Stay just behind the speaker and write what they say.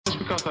Just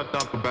because I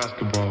dunk a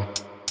basketball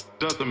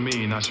doesn't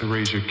mean I should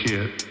raise your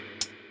kid.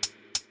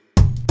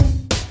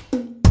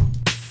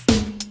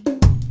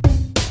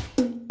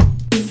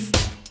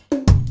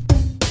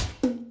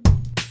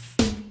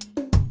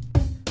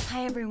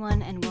 Hi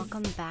everyone, and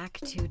welcome back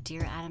to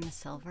Dear Adam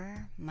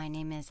Silver. My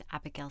name is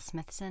Abigail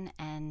Smithson,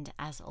 and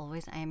as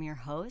always, I am your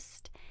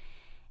host.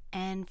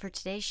 And for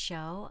today's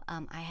show,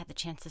 I had the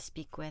chance to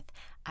speak with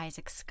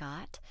Isaac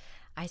Scott.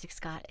 Isaac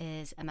Scott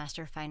is a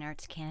Master of Fine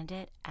Arts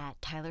candidate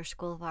at Tyler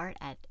School of Art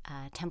at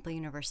Temple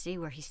University,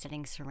 where he's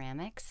studying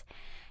ceramics.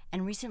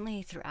 And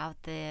recently,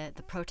 throughout the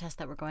protests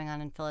that were going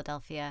on in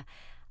Philadelphia,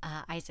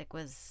 Isaac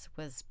was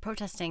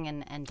protesting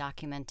and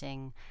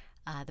documenting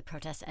the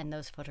protests, and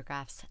those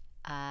photographs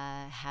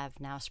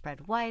have now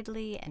spread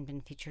widely and been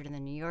featured in the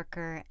New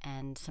Yorker,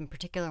 and some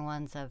particular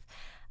ones of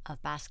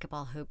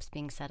basketball hoops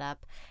being set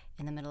up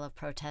in the middle of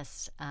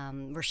protests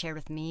were shared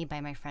with me by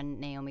my friend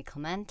Naomi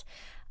Clement,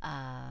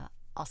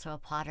 also a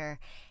plotter,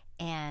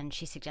 and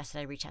she suggested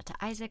I reach out to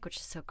Isaac, which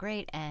is so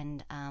great.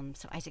 And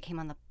so Isaac came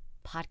on the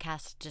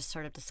podcast to just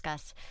sort of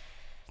discuss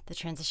the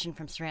transition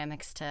from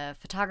ceramics to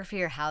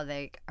photography, or how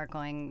they are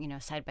going,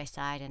 side by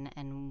side,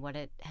 and what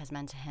it has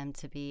meant to him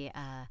to be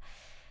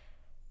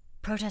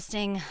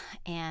protesting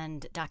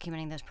and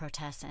documenting those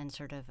protests and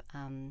sort of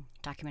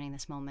documenting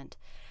this moment.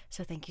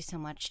 So thank you so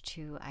much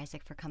to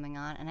Isaac for coming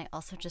on. And I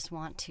also just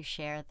want to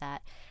share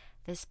that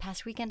this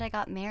past weekend I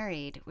got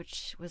married,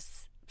 which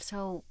was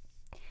so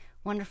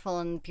wonderful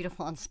and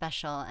beautiful and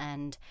special.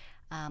 And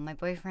my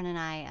boyfriend and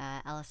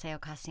I, Eliseo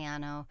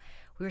Cassiano,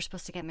 we were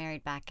supposed to get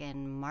married back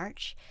in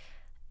March.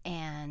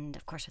 And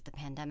of course, with the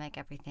pandemic,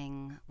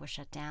 everything was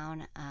shut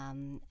down.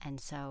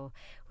 And so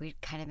we'd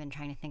kind of been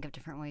trying to think of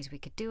different ways we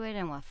could do it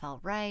and what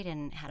felt right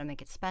and how to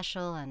make it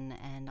special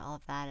and all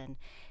of that. And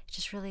it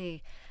just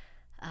really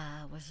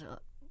was a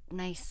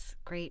nice,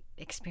 great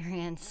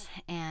experience.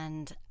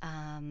 And,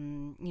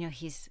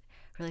 he's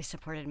really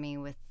supported me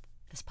with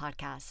this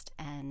podcast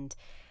and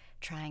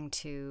trying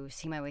to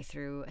see my way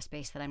through a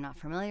space that I'm not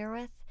familiar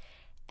with,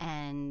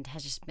 and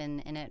has just been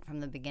in it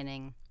from the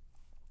beginning.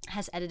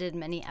 Has edited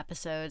many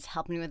episodes,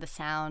 helped me with the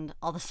sound,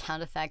 all the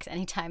sound effects.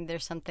 Anytime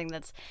there's something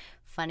that's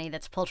funny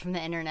that's pulled from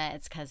the internet,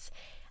 it's because,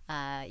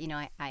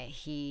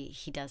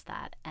 he does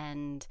that.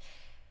 And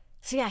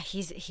so yeah,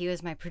 he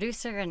was my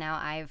producer, and now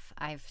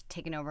I've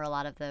taken over a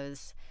lot of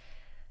those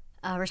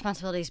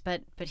responsibilities.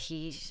 But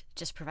he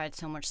just provides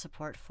so much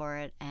support for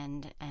it,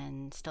 and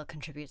still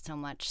contributes so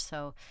much.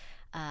 So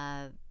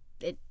I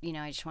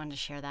just wanted to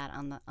share that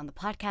on the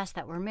podcast,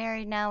 that we're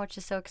married now, which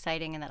is so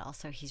exciting, and that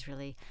also he's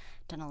really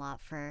done a lot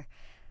for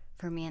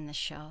me in this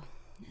show.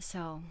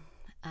 So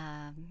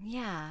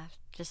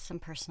just some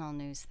personal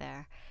news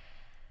there.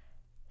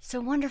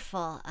 So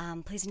wonderful.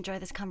 Please enjoy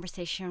this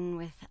conversation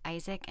with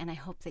Isaac, and I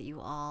hope that you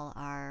all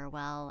are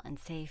well and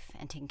safe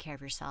and taking care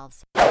of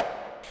yourselves.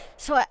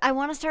 So I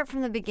want to start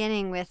from the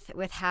beginning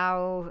with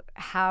how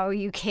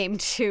you came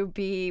to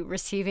be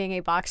receiving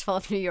a box full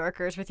of New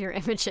Yorkers with your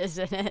images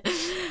in it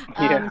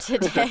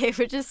today,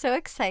 which is so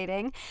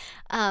exciting.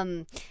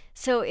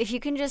 So if you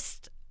can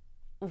just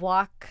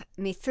walk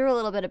me through a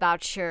little bit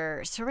about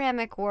your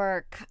ceramic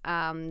work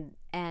and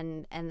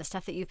the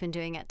stuff that you've been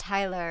doing at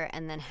Tyler,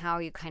 and then how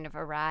you kind of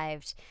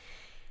arrived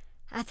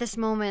at this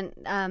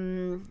moment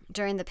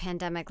during the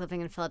pandemic, living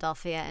in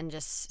Philadelphia, and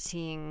just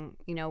seeing,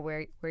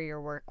 where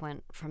your work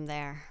went from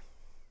there.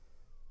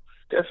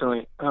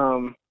 Definitely.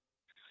 I'm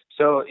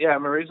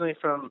originally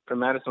from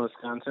Madison,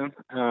 Wisconsin,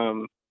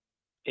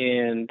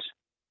 and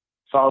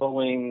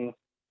following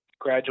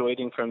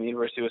graduating from the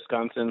University of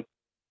Wisconsin,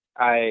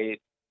 I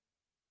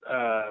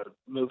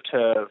moved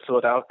to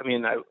Philadelphia.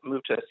 I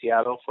moved to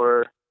Seattle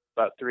for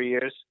about 3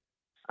 years,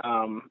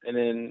 and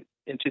then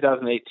in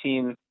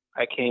 2018,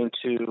 I came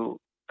to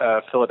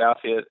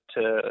Philadelphia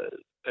to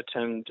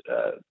attend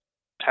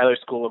Tyler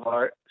School of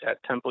Art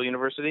at Temple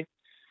University.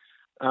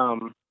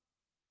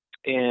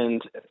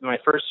 And my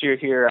first year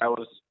here, I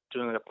was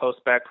doing a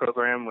post-bac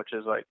program, which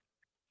is like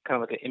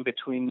kind of like an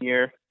in-between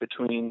year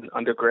between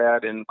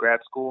undergrad and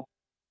grad school.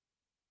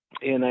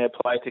 And I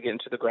applied to get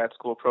into the grad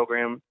school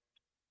program,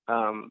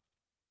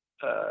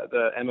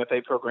 the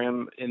MFA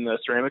program in the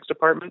ceramics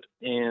department,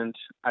 and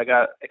I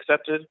got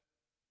accepted.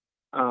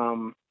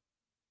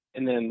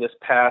 And then this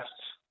past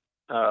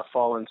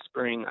fall and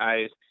spring,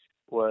 that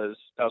was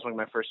like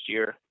my first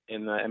year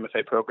in the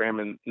MFA program,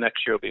 and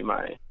next year will be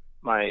my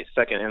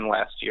second and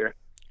last year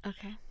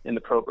in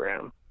the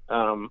program.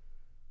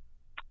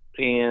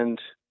 And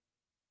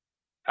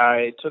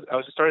I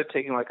started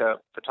taking like a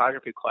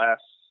photography class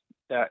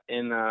that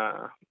in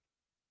the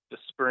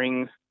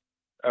spring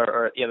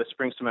the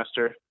spring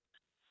semester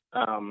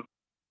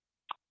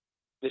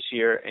this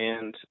year,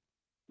 and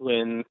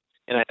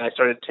I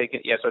started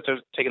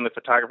taking the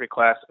photography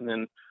class, and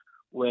then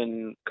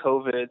when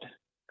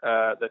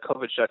the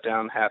COVID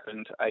shutdown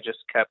happened, I just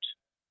kept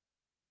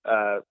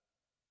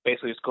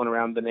basically just going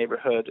around the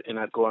neighborhood, and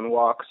I'd go on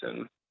walks,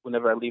 and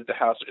whenever I leave the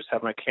house, I just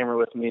have my camera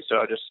with me. So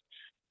I just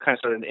kind of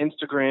started an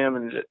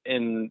Instagram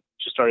and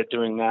just started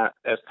doing that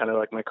as kind of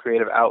like my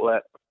creative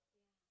outlet.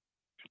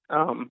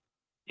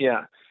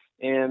 Yeah.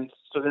 And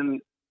so then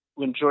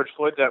when George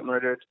Floyd got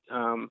murdered,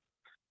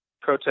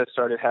 protests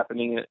started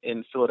happening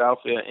in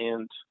Philadelphia,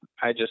 and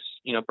I just,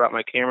 brought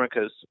my camera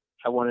because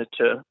I wanted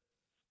to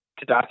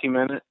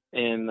document it,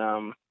 and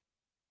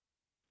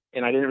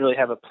I didn't really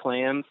have a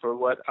plan for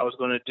what I was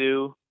going to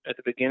do at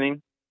the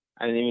beginning.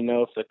 I didn't even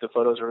know if the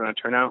photos were going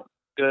to turn out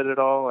good at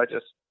all. I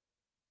just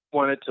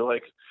wanted to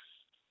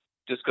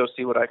just go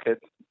see what I could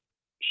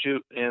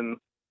shoot. And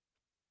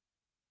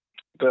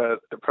the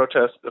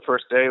protest the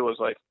first day was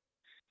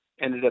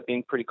ended up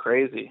being pretty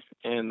crazy.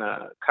 And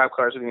cop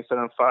cars were being set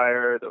on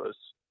fire. There was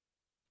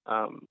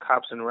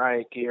cops in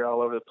riot gear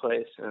all over the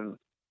place, and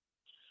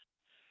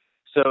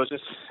so it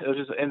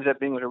just ended up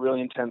being a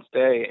really intense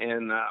day.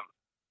 And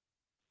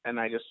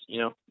I just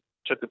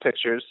took the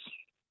pictures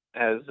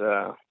as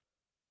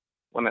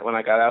when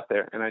I got out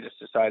there, and I just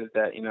decided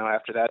that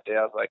after that day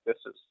I was like,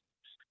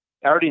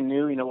 I already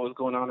knew what was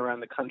going on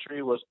around the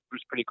country was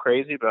pretty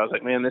crazy, but I was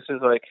like, man, this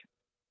is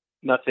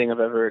nothing I've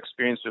ever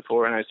experienced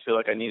before, and I just feel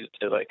like I needed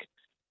to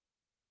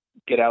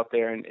get out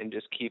there and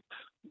just keep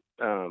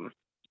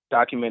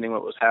documenting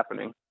what was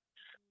happening.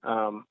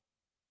 And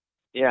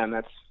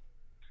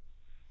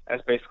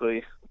that's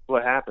basically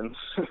what happened.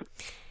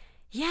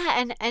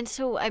 Yeah, and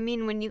so I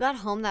mean, when you got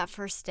home that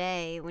first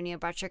day, when you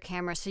brought your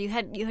camera, so you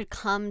had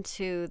come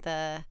to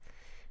the,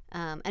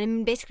 and I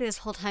mean, basically this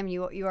whole time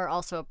you are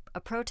also a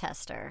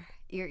protester.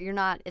 You're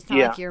not. It's not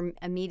like you're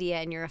a media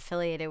and you're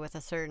affiliated with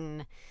a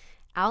certain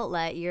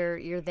outlet.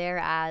 You're there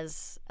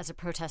as a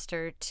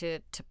protester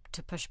to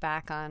push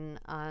back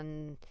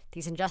on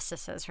these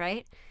injustices,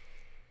 right?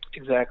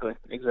 Exactly.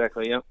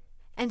 Yep.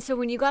 And so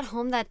when you got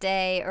home that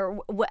day,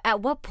 or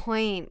at what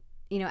point,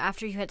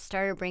 after you had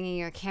started bringing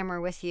your camera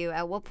with you,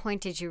 at what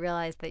point did you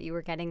realize that you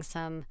were getting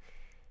some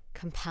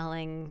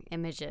compelling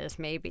images,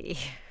 maybe?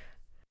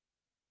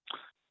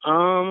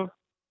 I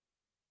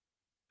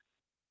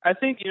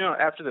think,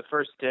 after the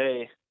first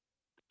day,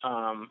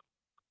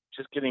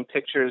 just getting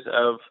pictures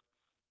of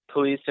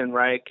police in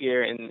riot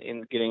gear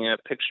and getting a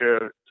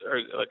picture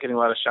or getting a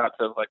lot of shots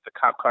of the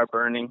cop car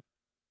burning,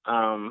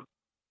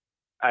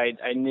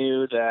 I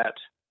knew that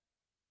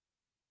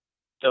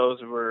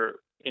those were,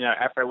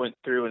 after I went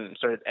through and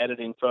started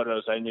editing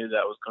photos, I knew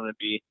that was going to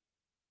be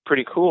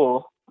pretty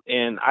cool.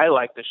 And I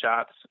liked the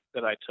shots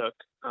that I took.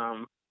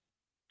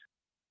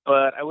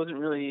 But I didn't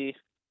really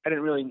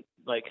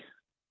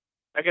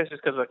I guess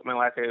just because my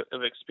lack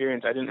of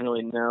experience, I didn't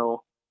really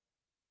know,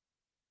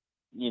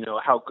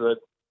 how good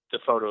the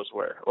photos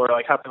were or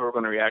how people were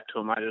going to react to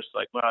them. I just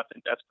well, I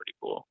think that's pretty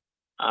cool.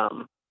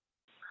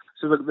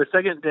 So the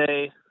second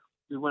day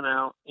we went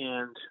out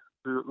and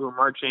we were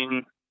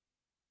marching,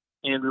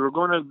 and we were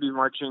going to be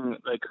marching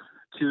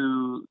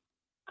to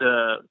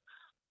the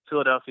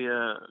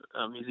Philadelphia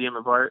Museum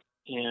of Art,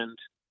 and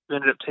we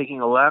ended up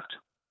taking a left,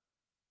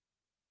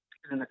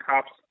 and the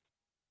cops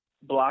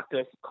blocked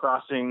us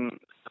crossing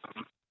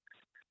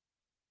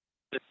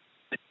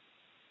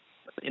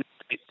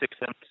Interstate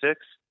 676.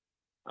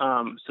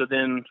 So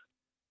then,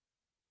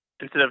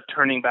 instead of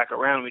turning back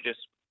around, we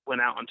just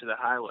went out onto the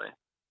highway.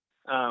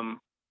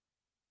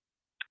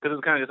 Because it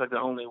was kind of just the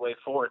only way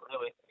forward,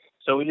 really.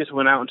 So we just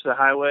went out into the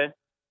highway,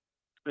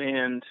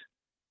 and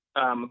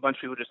a bunch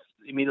of people just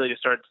immediately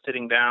just started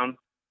sitting down,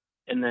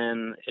 and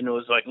it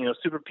was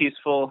super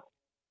peaceful.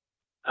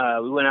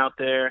 We went out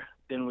there,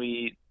 then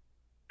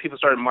people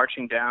started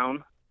marching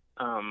down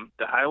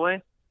the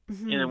highway,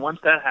 Mm-hmm. and then once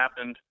that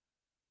happened,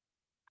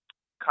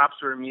 cops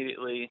were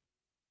immediately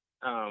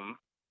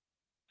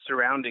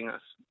surrounding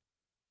us,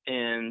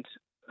 and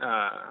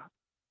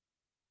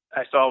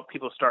I saw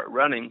people start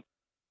running.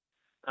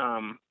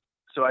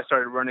 So I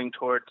started running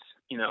towards,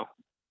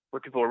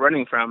 where people were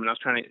running from, and I was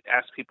trying to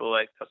ask people,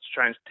 I was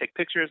trying to take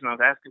pictures, and I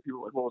was asking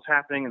people what was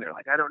happening, and they're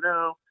like, I don't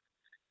know.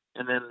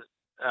 And then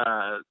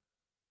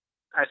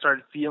I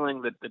started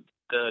feeling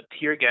the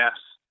tear gas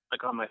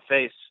on my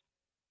face,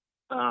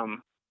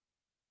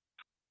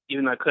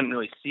 even though I couldn't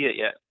really see it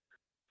yet.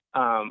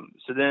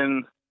 So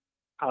then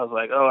I was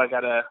like,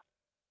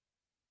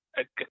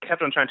 I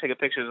kept on trying to take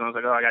pictures, and I was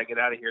like, I gotta get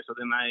out of here. So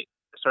then I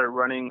started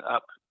running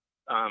up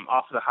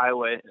off of the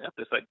highway up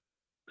this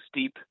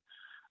steep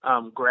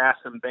grass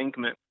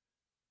embankment,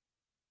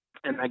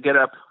 and I get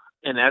up,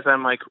 and as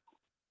I'm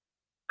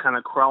kind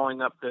of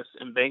crawling up this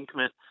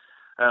embankment,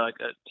 a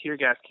tear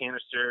gas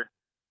canister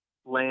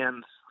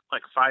lands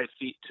 5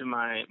 feet to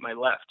my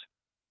left,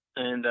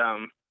 and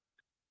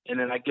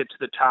then I get to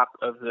the top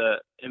of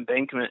the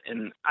embankment,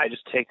 and I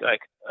just take a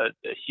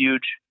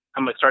huge.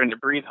 I'm starting to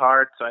breathe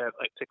hard, so I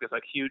take this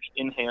huge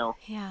inhale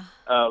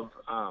of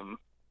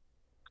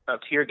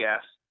tear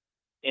gas,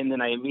 and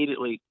then I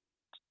immediately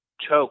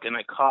choke and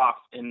I cough,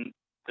 and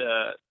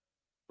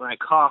when I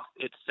cough,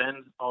 it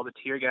sends all the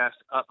tear gas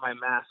up my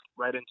mask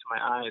right into my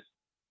eyes,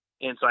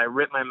 and so I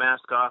rip my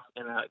mask off,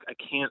 and I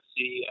can't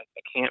see,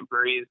 I can't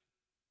breathe,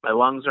 my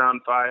lungs are on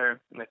fire,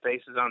 my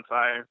face is on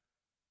fire,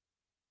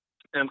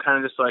 and I'm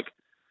kind of just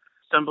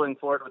stumbling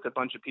forward with a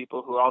bunch of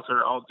people who also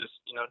are all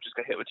just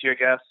got hit with tear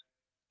gas.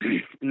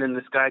 And then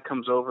this guy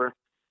comes over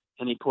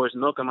and he pours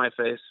milk on my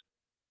face,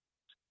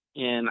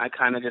 and I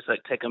kind of just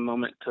like take a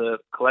moment to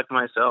collect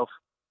myself,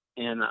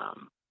 and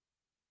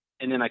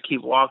then I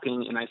keep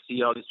walking, and I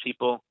see all these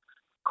people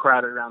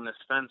crowded around this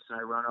fence, and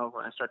I run over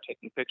and I start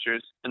taking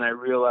pictures, and I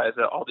realize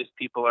that all these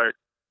people are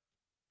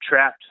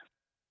trapped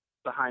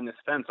behind this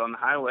fence on the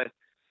highway,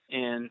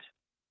 and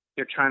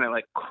they're trying to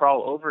like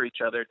crawl over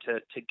each other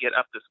to get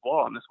up this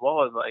wall, and this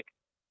wall is like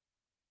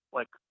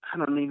I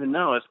don't even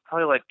know, it's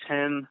probably like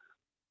 10,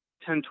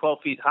 12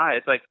 feet high.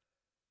 It's like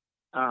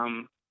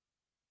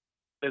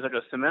there's like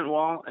a cement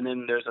wall, and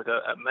then there's like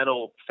a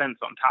metal fence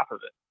on top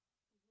of it.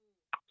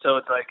 So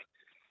it's like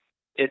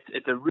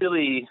it's a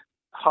really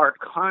hard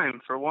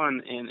climb for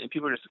one, and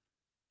people are just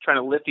trying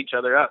to lift each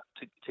other up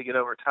to get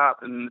over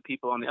top, and the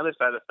people on the other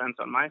side of the fence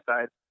on my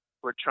side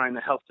were trying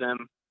to help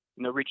them,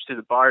 reach through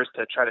the bars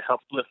to try to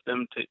help lift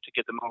them to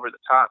get them over the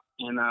top.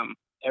 And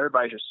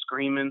everybody's just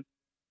screaming.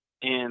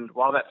 And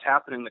while that's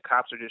happening, the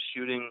cops are just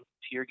shooting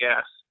tear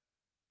gas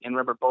and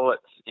rubber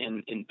bullets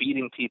and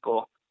beating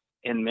people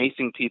and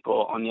macing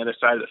people on the other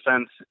side of the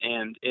fence.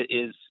 And it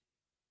is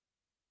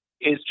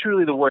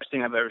truly the worst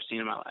thing I've ever seen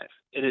in my life.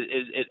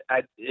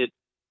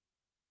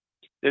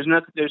 There's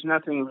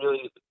nothing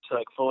really to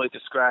like fully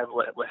describe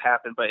what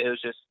happened, but it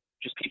was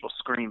just people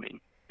screaming,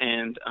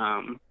 and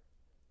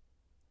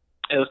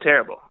it was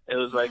terrible. It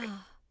was like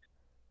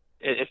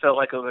it felt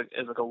like it was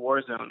like a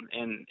war zone,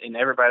 and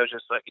everybody was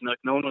just like,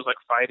 no one was like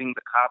fighting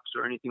the cops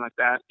or anything like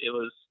that. It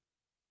was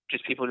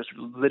just people just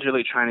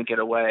literally trying to get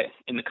away,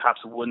 and the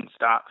cops wouldn't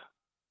stop.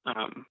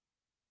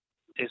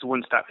 They just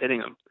wouldn't stop hitting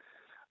them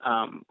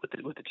with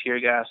the tear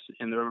gas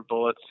and the rubber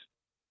bullets.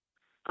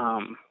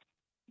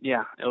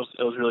 Yeah, it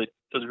was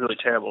really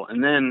terrible.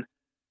 And then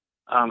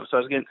so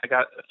I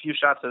got a few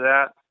shots of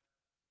that,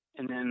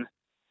 and then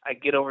I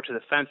get over to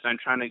the fence, and I'm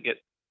trying to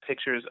get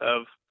pictures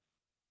of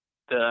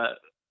the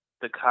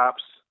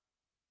cops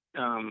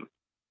on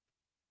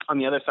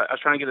the other side. I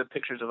was trying to get the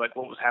pictures of like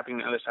what was happening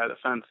on the other side of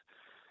the fence,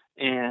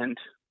 and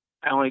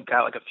I only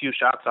got like a few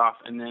shots off,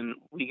 and then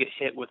we get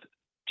hit with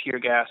tear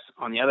gas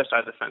on the other side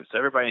of the fence. So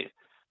everybody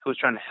who was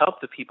trying to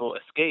help the people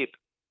escape,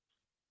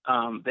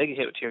 they get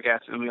hit with tear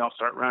gas, and we all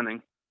start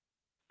running.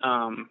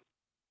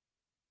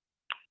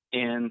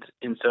 And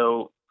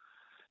so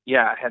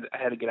yeah, I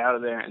had to get out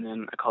of there, and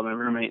then I called my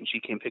roommate, and she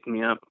came pick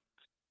me up.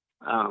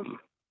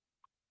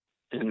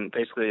 And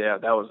basically, yeah,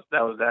 that was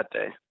that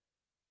day.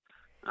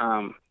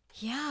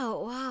 Yeah,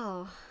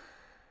 wow.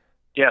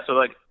 Yeah, so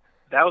like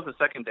that was the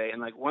second day,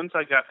 and like once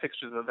I got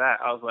pictures of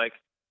that, I was like,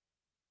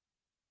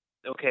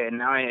 okay,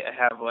 now I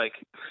have like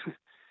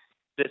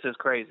this is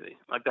crazy.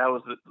 Like that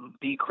was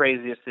the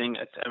craziest thing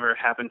that's ever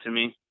happened to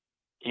me,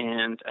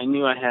 and I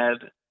knew I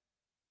had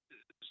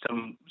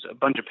a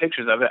bunch of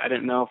pictures of it. I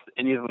didn't know if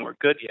any of them were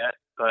good yet,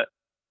 but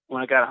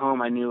when I got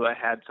home, I knew I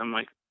had some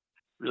like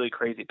really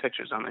crazy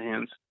pictures on my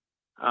hands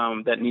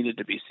that needed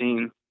to be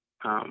seen.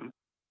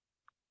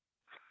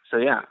 So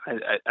yeah,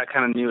 I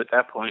kind of knew at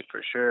that point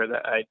for sure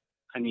that I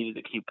needed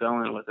to keep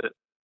going with it.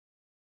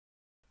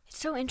 It's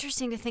so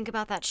interesting to think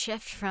about that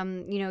shift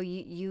from,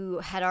 you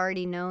had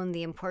already known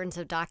the importance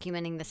of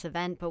documenting this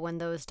event, but when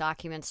those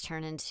documents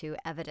turn into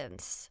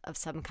evidence of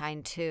some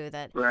kind too,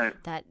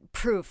 that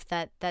proof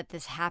that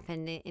this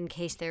happened in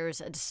case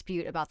there's a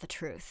dispute about the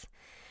truth.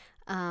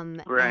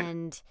 And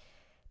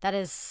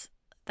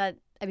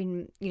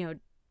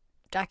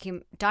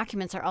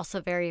documents are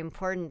also very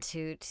important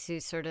to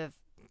sort of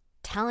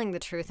telling the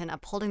truth and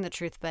upholding the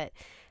truth, but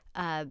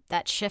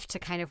that shift to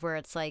kind of where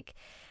it's like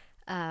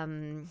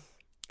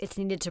it's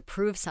needed to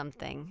prove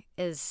something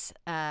is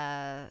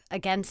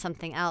against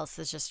something else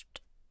is just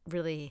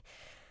really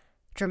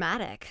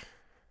dramatic.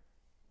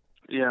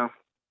 Yeah.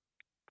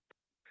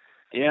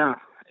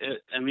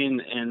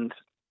 And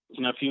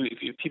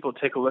if people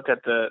take a look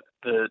at the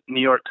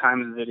New York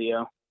Times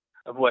video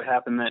of what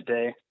happened that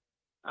day,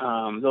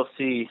 they'll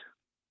see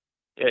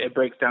it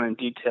breaks down in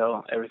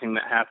detail everything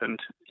that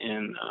happened.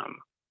 And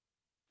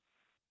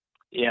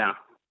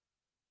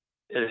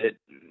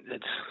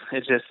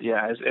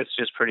it's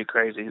just pretty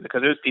crazy,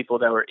 because there's people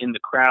that were in the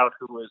crowd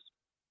who was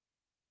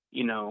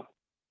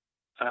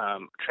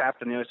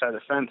trapped on the other side of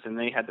the fence, and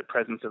they had the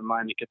presence of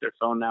mind to get their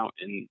phone out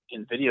and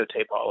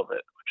videotape all of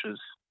it, which was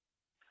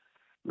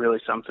really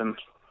something.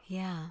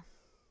 Yeah.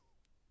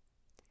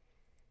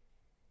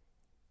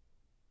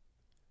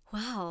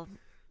 Wow.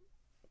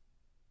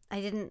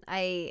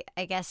 I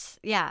guess,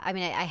 yeah, I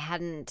mean, I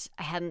hadn't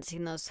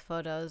seen those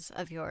photos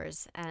of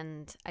yours,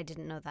 and I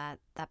didn't know that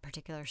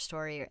particular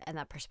story and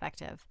that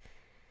perspective.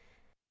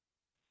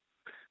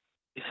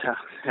 Yeah.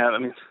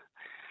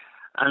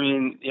 I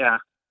mean, yeah.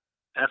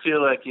 I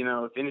feel like,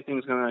 if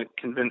anything's going to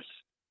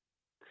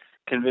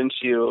convince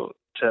you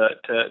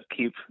to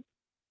keep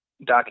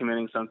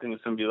documenting something,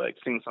 it's going to be like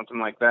seeing something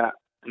like that.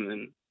 And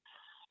then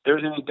there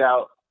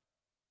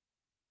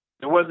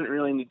wasn't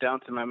really any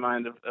doubts in my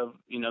mind of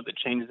the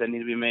changes that need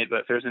to be made,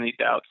 but if there's any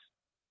doubts,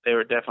 they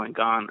were definitely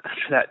gone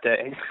after that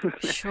day.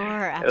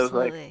 Sure,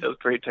 absolutely. It was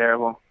pretty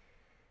terrible.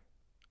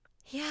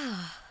 Yeah.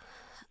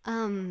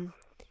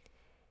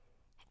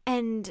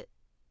 And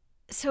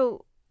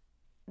so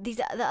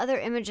the other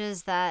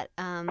images that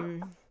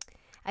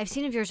I've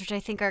seen of yours, which I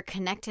think are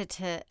connected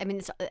to, I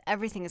mean,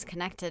 everything is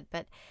connected,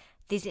 but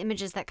these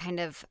images that kind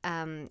of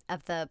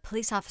the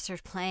police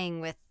officers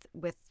playing with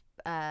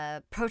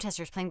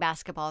protesters, playing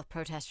basketball with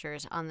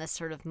protesters on this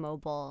sort of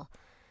mobile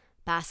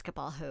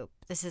basketball hoop.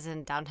 This is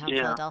in downtown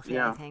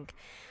Philadelphia, I think.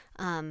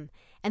 And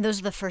those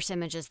are the first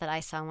images that I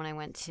saw when I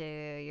went to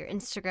your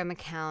Instagram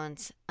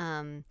account.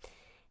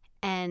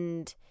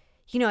 And,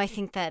 you know, I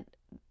think that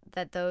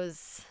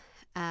those,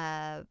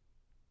 that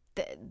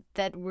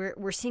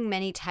we're seeing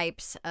many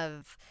types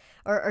of,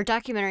 or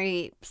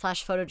documentary /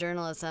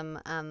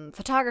 photojournalism,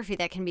 photography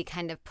that can be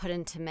kind of put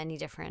into many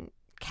different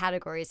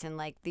categories, and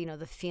like, you know,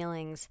 the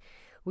feelings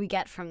we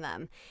get from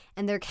them.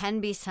 And there can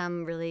be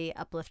some really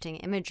uplifting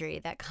imagery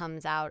that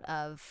comes out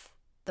of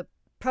the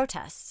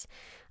protests.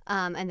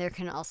 And there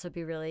can also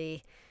be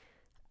really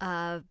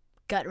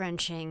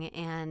gut-wrenching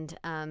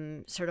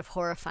and sort of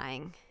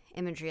horrifying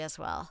imagery as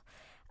well.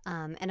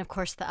 And of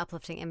course, the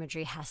uplifting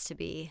imagery has to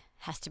be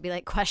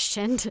like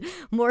questioned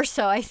more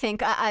so, I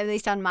think, at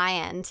least on my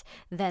end,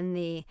 than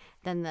the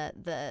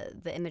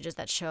images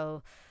that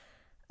show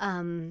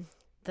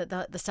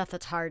the stuff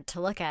that's hard to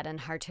look at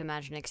and hard to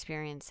imagine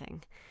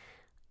experiencing.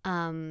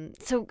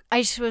 So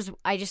I just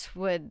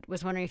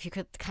was wondering if you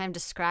could kind of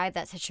describe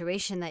that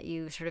situation that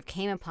you sort of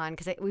came upon,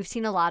 because we've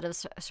seen a lot of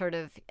sort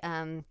of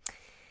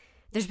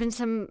there's been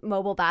some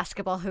mobile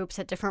basketball hoops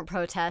at different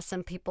protests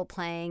and people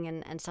playing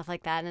and stuff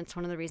like that. And it's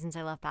one of the reasons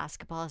I love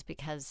basketball, is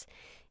because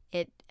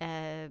it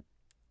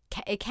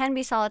can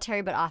be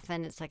solitary, but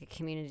often it's like a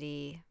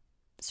community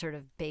sort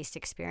of based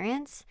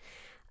experience.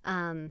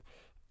 And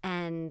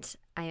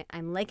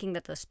I'm liking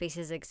that those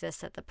spaces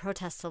exist at the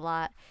protests a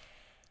lot.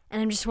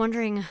 And I'm just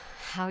wondering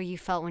how you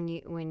felt when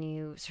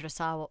you sort of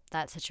saw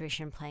that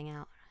situation playing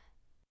out.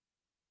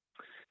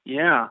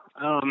 Yeah.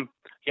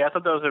 I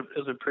thought that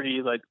was a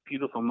pretty like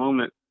beautiful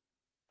moment.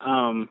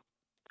 You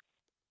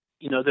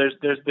know,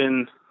 there's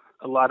been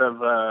a lot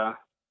of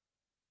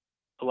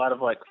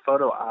like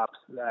photo ops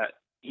that,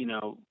 you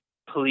know,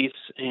 police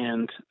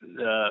and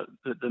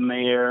the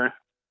mayor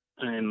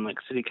and like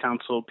city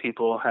council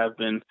people have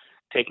been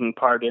taking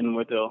part in,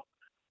 where they'll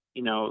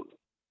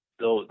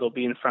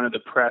be in front of the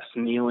press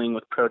kneeling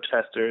with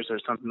protesters or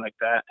something like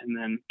that, and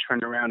then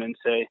turn around and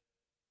say,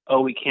 "Oh,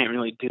 we can't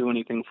really do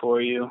anything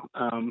for you."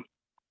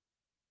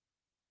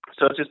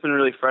 So it's just been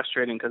really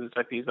frustrating, because it's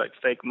like these like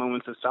fake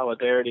moments of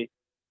solidarity.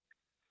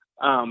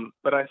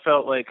 But I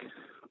felt like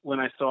when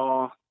I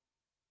saw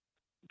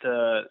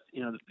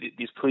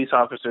these police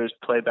officers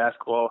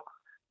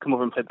come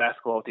over and play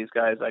basketball with these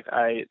guys, like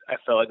I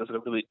felt like it was a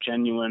really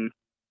genuine,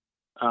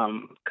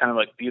 kind of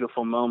like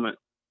beautiful moment.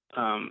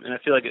 And I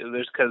feel like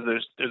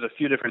there's a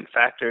few different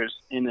factors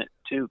in it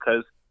too,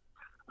 because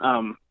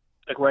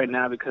like right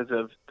now, because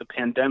of the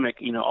pandemic,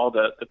 you know, all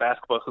the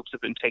basketball hoops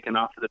have been taken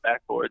off of the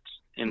backboards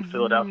in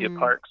Philadelphia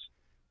parks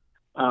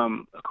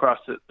across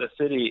the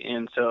city,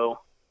 and so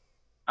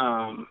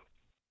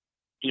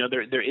you know,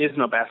 there is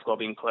no basketball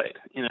being played,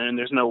 you know, and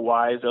there's no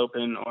Y's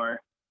open or,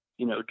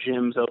 you know,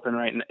 gyms open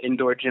right now,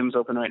 indoor gyms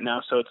open right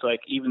now. So it's like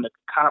even the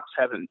cops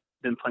haven't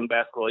been playing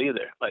basketball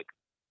either. Like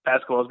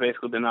basketball has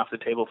basically been off the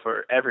table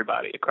for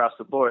everybody across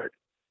the board.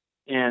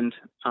 And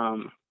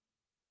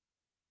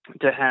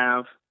to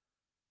have,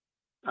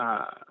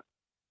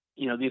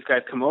 you know, these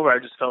guys come over, I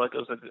just felt like it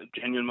was like a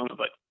genuine moment of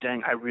like,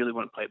 dang, I really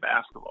want to play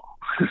basketball.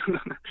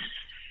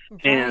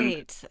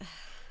 Right.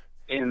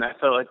 And I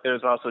felt like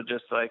there's also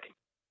just like,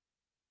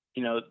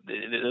 you know,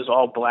 there's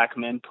all black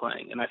men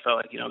playing. And I felt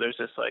like, you know, there's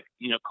this like,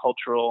 you know,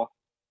 cultural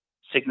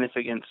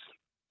significance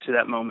to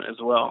that moment as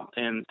well.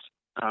 And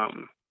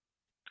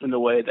in the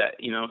way that,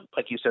 you know,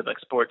 like you said, like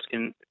sports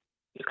is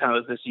kind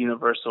of this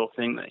universal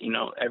thing that, you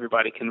know,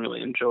 everybody can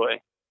really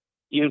enjoy.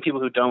 Even people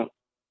who don't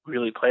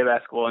really play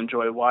basketball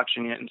enjoy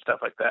watching it and stuff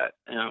like that.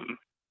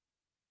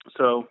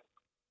 So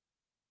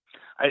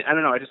I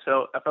don't know. I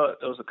felt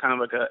it was a kind of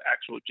like an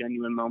actual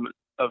genuine moment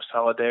of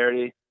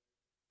solidarity.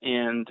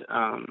 And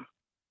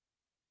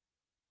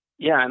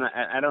and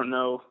I don't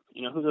know,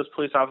 you know, who those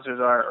police officers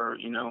are, or,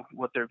 you know,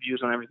 what their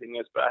views on everything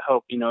is, but I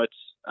hope, you know, it's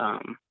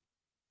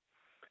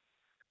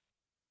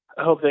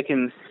I hope they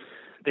can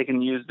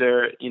use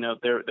their, you know,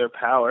 their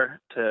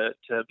power to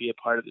be a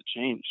part of the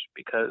change,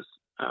 because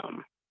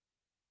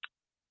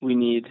we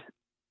need,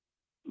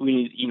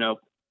 you know,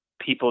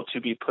 people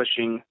to be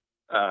pushing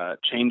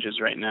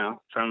changes right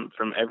now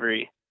from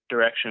every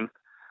direction.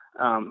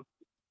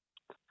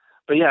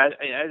 But yeah,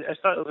 I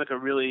thought it was like a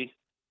really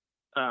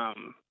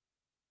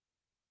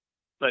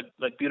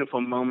like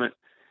beautiful moment,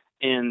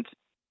 and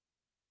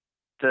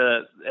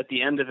at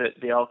the end of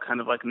it, they all kind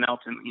of like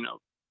knelt and, you know,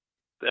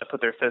 they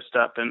put their fist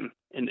up and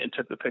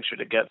took the picture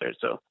together.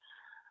 So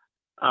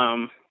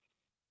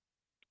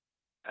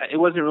it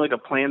wasn't really like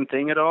a planned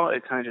thing at all.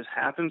 It kind of just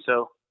happened.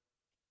 So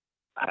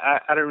I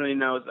don't really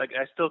know. Like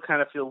I still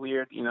kind of feel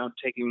weird, you know,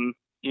 doing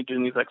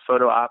these like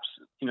photo ops,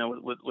 you know,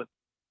 with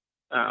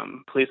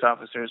police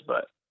officers,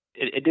 but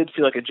it did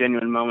feel like a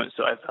genuine moment.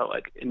 So I felt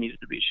like it needed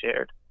to be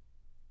shared.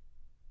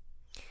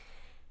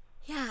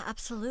 Yeah,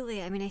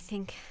 absolutely. I mean, I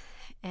think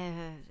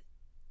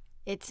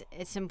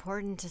it's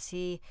important to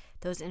see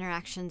those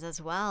interactions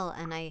as well,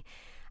 and I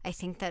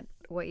think that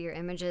what your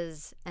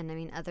images, and I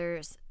mean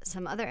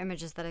some other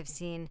images that I've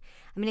seen,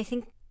 I mean,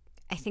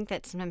 I think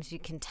that sometimes you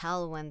can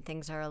tell when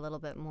things are a little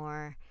bit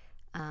more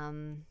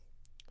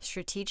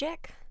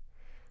strategic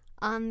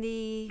on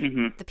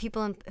the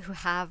people who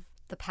have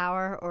the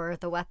power or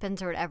the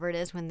weapons or whatever it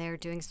is, when they're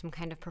doing some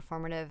kind of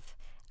performative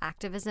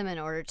activism in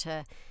order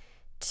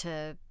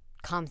to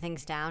calm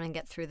things down and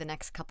get through the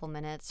next couple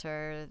minutes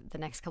or the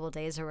next couple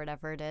days or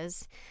whatever it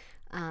is.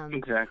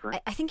 Exactly.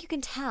 I think you can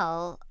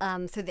tell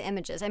through the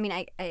images. I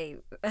mean,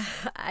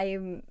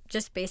 I'm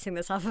just basing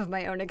this off of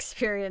my own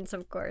experience,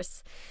 of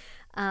course.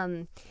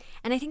 And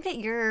I think that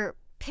your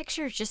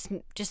pictures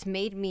just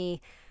made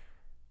me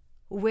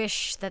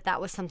wish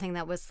that was something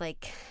that was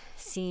like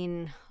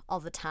seen all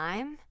the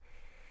time.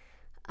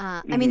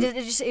 I mean,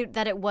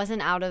 that it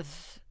wasn't out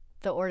of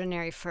the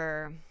ordinary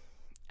for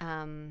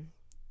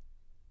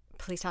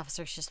police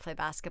officers just play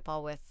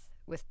basketball with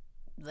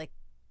like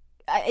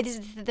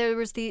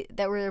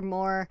there were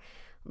more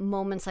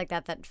moments like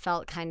that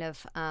felt kind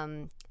of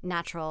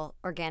natural,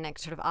 organic,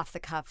 sort of off the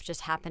cuff,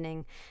 just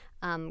happening.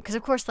 Because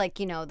of course, like,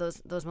 you know,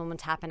 those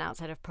moments happen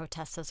outside of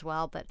protests as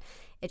well. But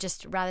it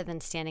just, rather than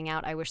standing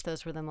out, I wish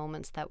those were the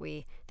moments that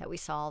we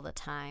saw all the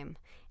time,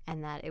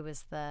 and that it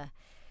was the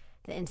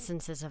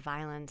instances of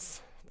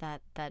violence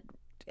that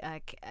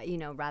you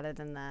know, rather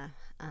than the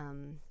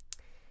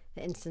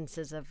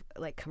instances of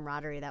like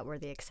camaraderie that were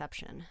the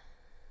exception.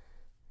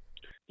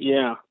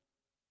 Yeah.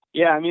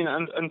 I mean,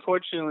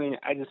 unfortunately,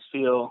 I just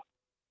feel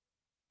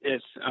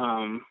it's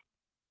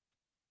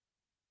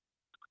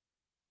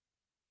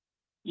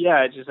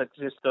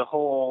just the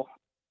whole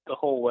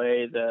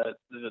way the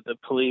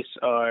police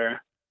are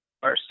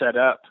set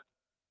up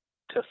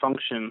to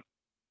function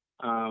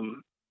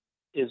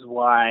is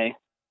why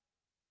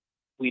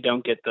we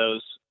don't get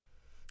those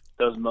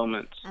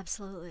moments.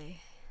 Absolutely.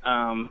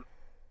 And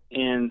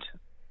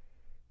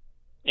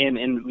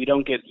we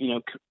don't get, you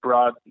know,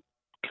 broad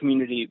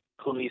community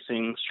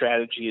policing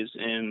strategies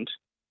and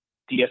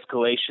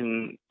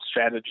de-escalation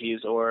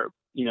strategies, or,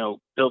 you know,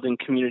 building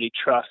community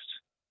trust.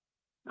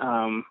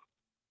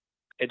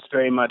 It's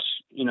very much,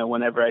 you know,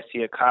 whenever I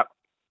see a cop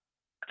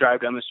drive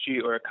down the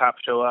street or a cop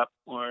show up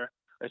or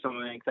something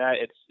like that,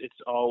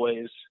 it's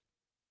always,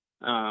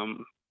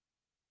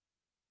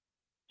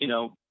 you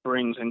know,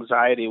 brings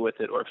anxiety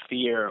with it, or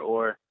fear,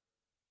 or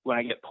when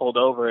I get pulled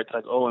over, it's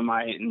like, oh, am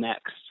I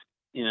next?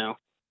 You know,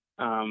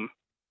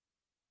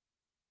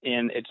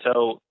 and it's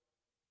so,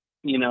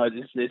 you know, it's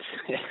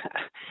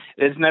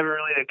it's never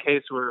really a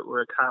case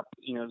where a cop,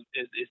 you know,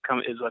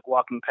 is like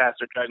walking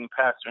past or driving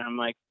past, and I'm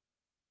like,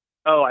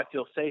 oh, I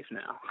feel safe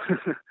now,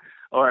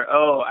 or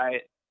oh,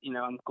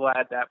 I'm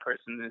glad that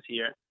person is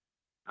here,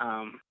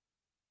 and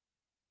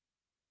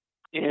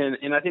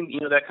I think, you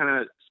know, that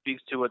kind of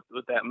speaks to what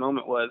that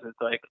moment was.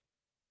 It's like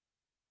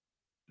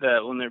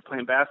that when they're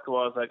playing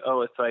basketball, it's like,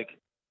 oh, it's like,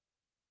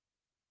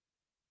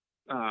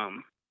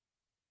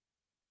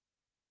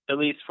 at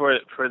least for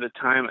the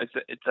time,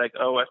 it's like,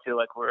 oh, I feel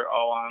like we're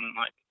all on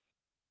like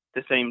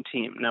the same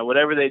team. Now,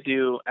 whatever they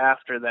do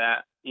after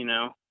that, you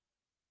know,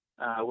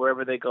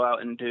 wherever they go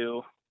out and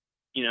do,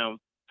 you know,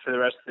 for the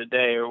rest of the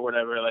day or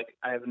whatever, like,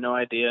 I have no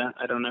idea.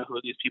 I don't know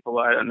who these people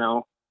are. I don't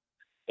know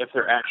if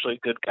they're actually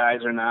good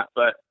guys or not.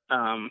 But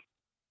I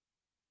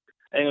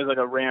think it was like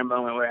a rare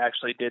moment where I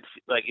actually did,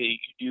 like, you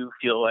do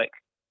feel like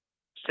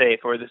safe,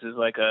 or this is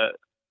like a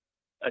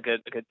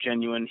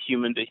genuine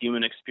human to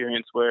human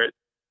experience where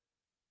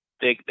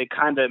they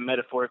kind of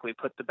metaphorically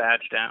put the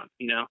badge down,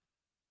 you know.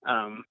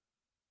 And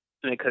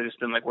they could have just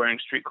been like wearing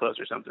street clothes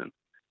or something.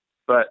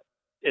 But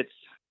it's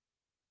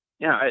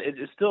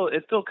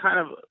still kind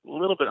of a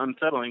little bit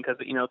unsettling, because,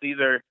 you know, these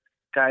are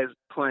guys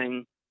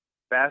playing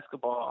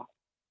basketball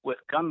with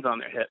guns on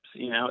their hips.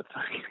 You know,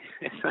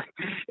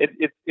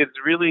 it's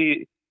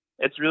really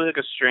like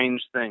a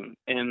strange thing.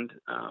 And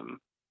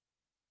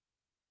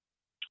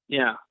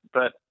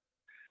but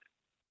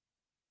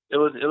it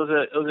was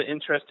an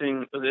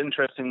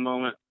interesting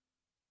moment.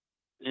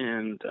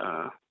 And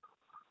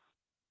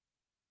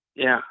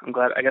I'm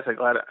glad I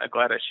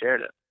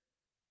shared it,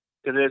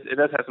 because it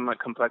does have some like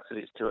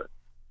complexities to it.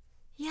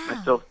 Yeah.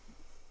 I still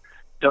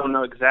don't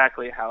know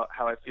exactly how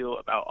I feel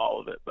about all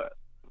of it, but.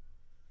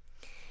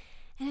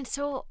 And it's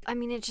so, I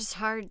mean, it's just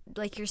hard.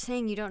 Like you're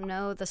saying, you don't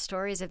know the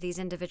stories of these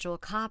individual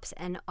cops,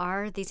 and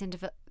are these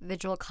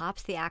individual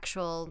cops the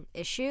actual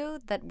issue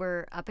that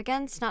we're up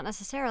against? Not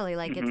necessarily.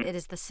 Like, it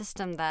is the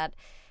system that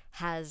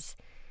has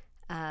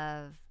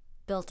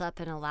built up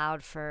and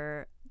allowed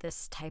for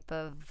this type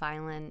of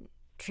violent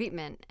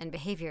treatment and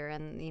behavior,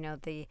 and, you know,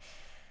 the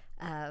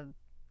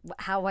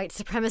how white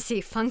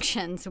supremacy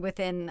functions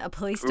within a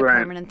police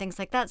department, right, and things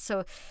like that.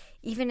 So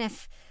even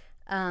if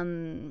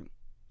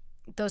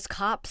those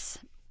cops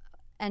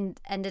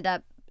ended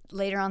up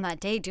later on that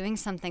day doing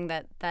something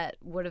that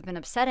would have been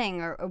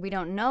upsetting, or we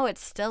don't know,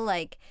 it's still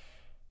like,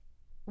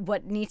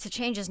 what needs to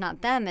change is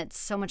not them, it's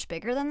so much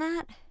bigger than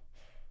that.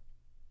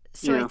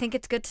 So I think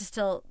it's good to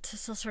still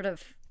sort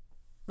of,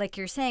 like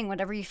you're saying,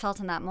 whatever you felt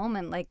in that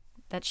moment, like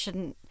that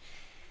shouldn't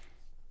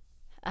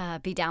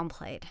be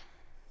downplayed.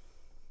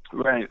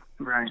 Right.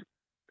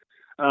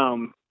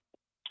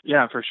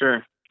 Yeah, for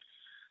sure.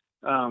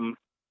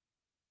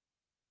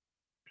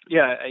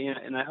 Yeah,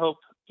 and I hope,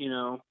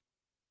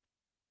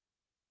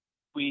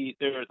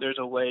 there's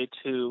a way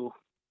to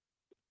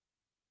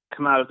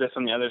come out of this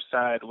on the other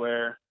side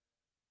where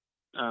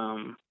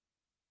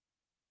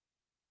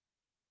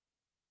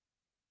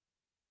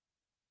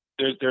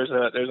there's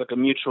like a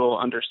mutual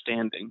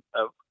understanding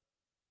of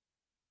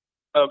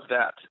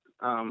that.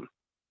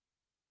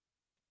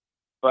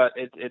 But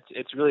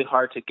it's really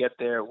hard to get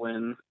there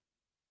when,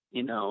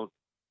 the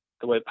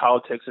way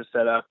politics is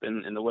set up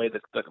and the way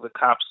that the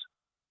cops,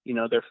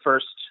 their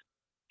first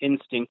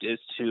instinct is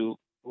to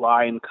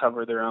lie and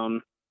cover their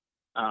own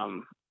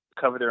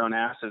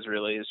asses.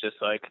 Really, is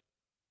just like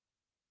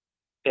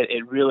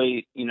it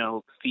really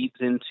feeds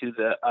into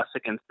the us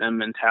against them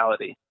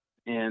mentality,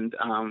 and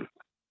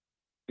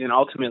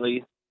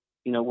ultimately,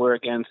 we're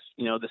against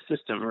the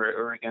system,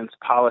 we're against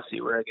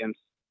policy, we're against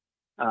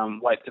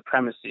white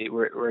supremacy,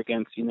 we're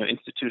against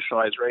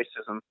institutionalized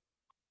racism,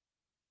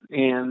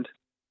 and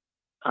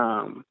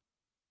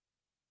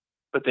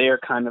but they are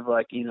kind of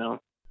like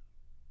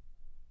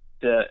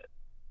the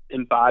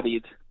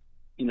embodied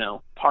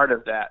part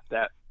of that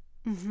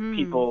Mm-hmm.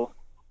 people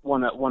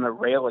want to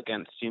rail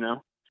against, and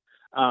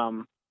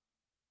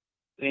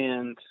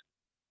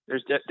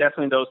there's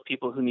definitely those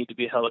people who need to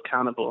be held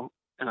accountable,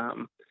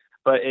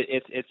 but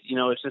it's it's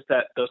just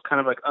that those kind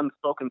of like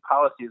unspoken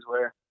policies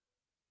where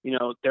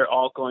they're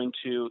all going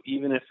to,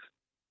 even if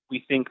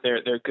we think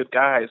they're good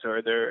guys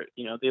or they're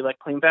they like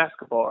playing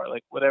basketball or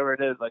like whatever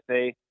it is, like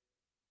there's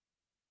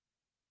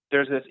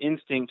this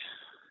instinct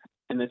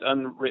and there's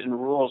unwritten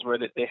rules where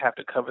they have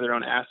to cover their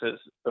own asses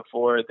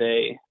before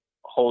they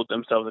hold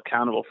themselves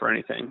accountable for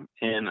anything.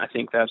 And I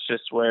think that's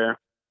just where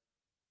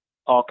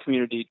all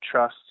community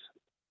trust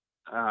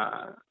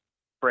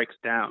breaks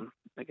down,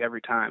 like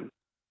every time,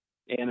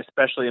 and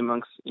especially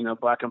amongst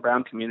Black and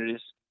brown communities.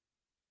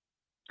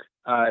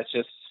 It's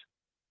just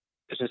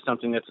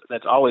something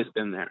that's always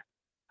been there.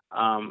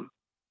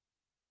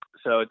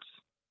 So it's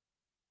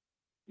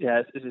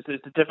a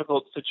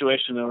difficult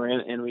situation that we're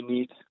in, and we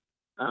need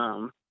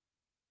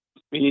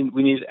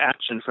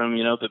action from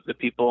the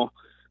people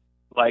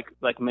like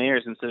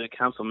mayors and city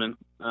councilmen,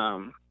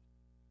 and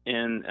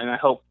I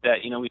hope that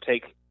we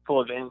take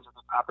full advantage of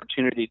the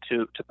opportunity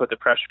to put the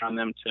pressure on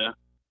them to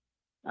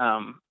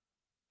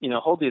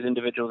hold these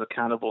individuals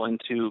accountable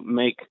and to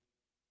make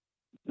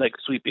like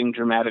sweeping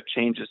dramatic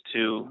changes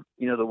to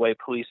the way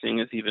policing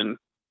is even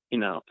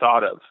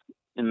thought of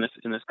in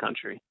this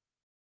country.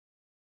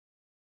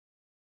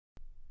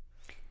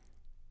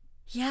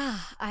 Yeah,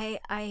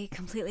 I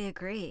completely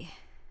agree.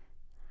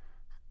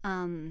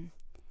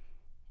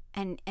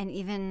 And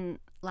even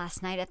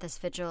last night at this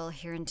vigil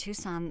here in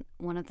Tucson,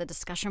 one of the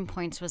discussion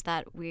points was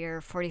that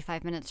we're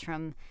 45 minutes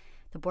from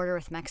the border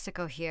with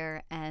Mexico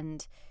here,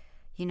 and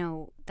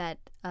that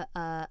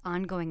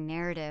ongoing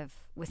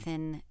narrative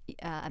within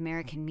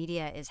American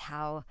media is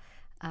how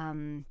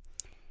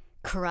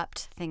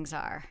corrupt things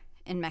are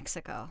in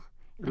Mexico,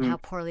 and how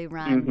poorly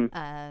run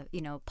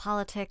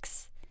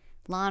politics,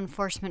 law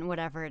enforcement,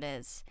 whatever it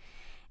is.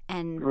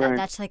 And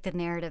that's like the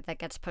narrative that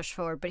gets pushed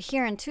forward. But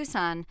here in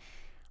Tucson,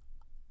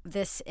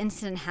 this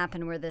incident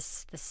happened where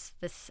this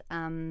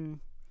man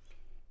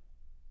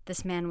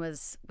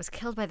was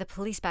killed by the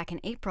police back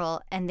in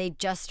April, and they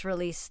just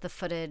released the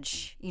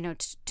footage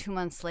 2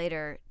 months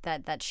later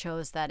that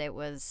shows that it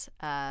was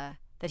that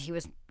he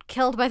was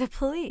killed by the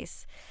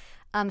police.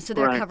 So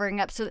they're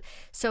covering up. So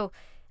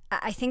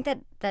I think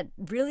that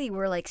really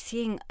we're like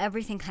seeing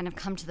everything kind of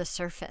come to the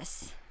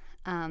surface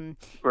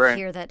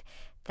here, that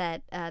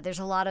there's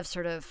a lot of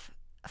sort of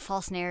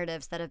false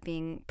narratives that are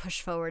being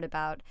pushed forward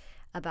about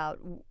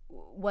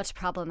what's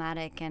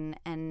problematic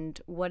and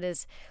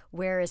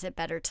where is it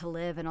better to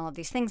live and all of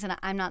these things. And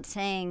I'm not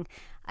saying,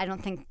 I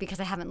don't think because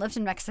I haven't lived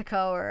in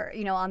Mexico or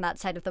on that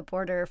side of the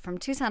border from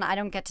Tucson, I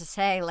don't get to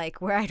say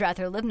like where I'd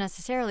rather live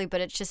necessarily,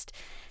 but it's just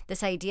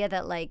this idea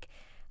that like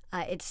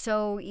it's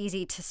so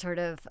easy to sort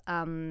of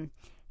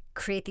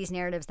create these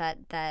narratives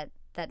that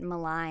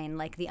malign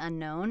like the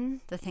unknown,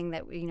 the thing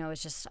that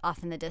is just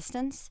off in the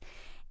distance,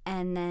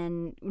 and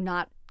then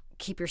not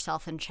keep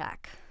yourself in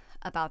check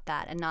about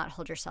that and not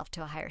hold yourself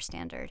to a higher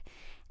standard.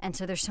 And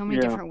so there's so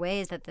many different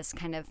ways that this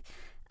kind of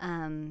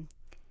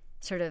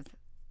sort of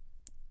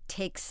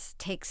takes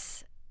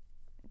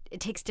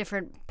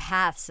different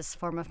paths, this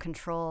form of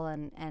control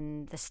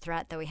and this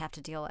threat that we have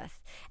to deal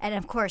with. And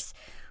of course,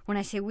 when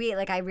I say we,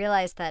 like I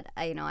realize that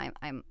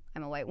I'm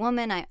a white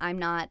woman. I'm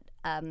not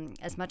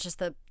as much as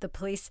the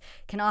police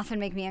can often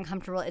make me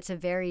uncomfortable. It's a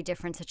very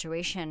different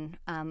situation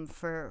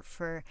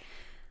for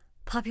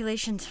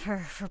populations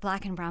for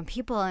Black and brown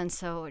people, and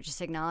so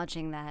just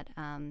acknowledging that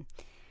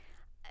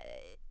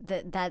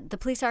that the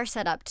police are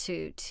set up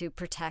to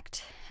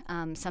protect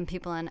some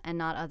people and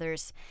not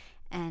others,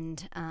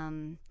 and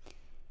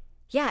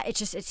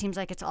it seems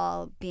like it's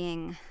all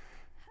being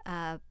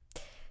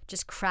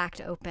just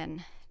cracked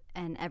open,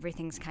 and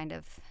everything's kind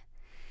of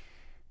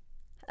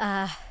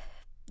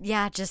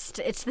just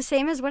it's the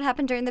same as what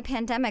happened during the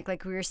pandemic.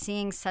 Like, we were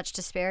seeing such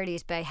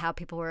disparities by how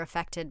people were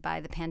affected by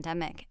the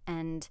pandemic,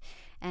 and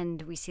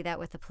we see that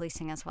with the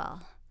policing as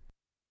well.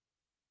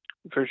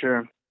 For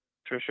sure.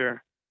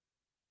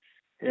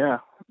 Yeah,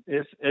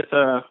 it's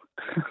a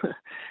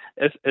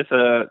it's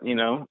a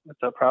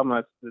it's a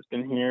problem that's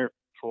been here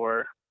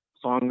for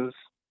as long as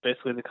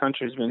basically the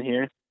country's been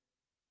here.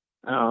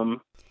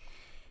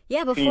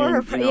 Before and,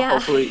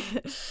 hopefully,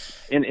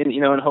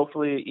 and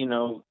hopefully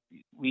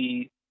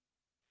we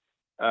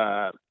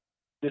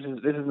this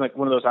is like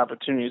one of those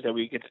opportunities that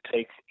we get to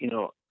take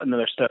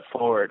another step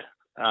forward,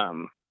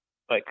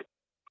 like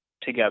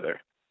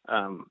together.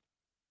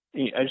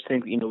 I just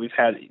think we've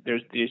had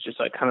there's just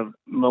like kind of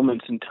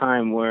moments in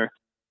time where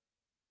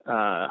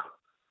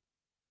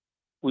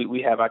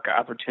we have like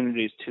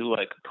opportunities to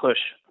like push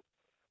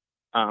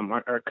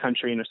our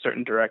country in a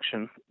certain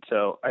direction.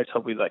 So I just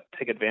hope we like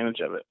take advantage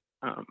of it,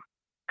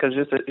 because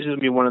it's just gonna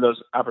be one of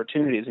those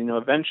opportunities.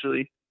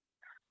 Eventually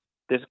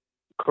this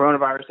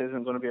coronavirus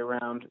isn't going to be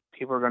around.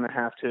 People are going to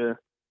have to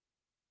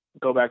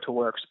go back to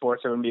work.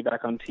 Sports are going to be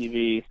back on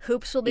TV.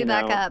 Hoops will be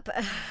back up.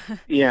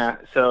 Yeah,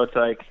 so it's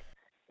like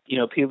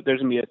people.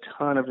 There's going to be a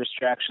ton of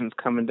distractions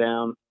coming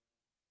down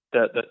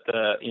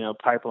the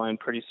pipeline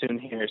pretty soon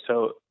here.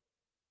 So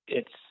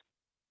it's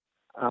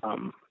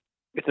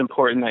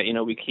important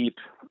that we keep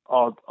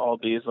all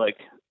these like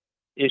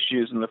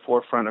issues in the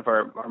forefront of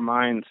our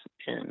minds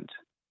and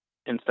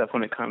stuff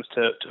when it comes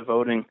to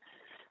voting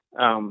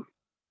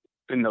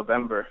in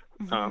November,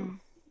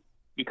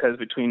 because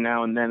between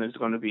now and then there's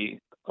going to be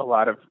a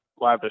lot of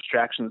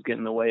distractions get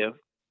in the way of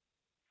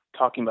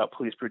talking about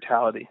police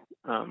brutality.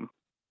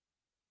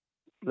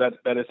 That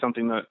is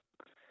something that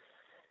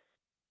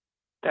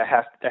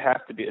has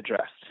to be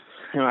addressed.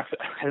 I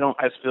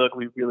just feel like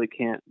we really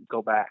can't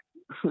go back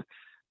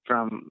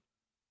from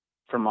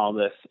all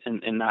this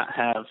and not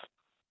have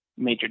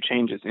major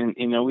changes.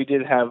 And we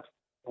did have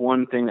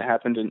one thing that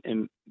happened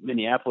in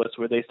Minneapolis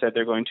where they said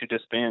they're going to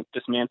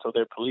dismantle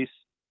their police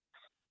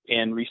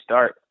and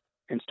restart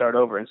and start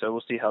over. And so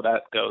we'll see how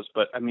that goes.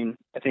 But I mean,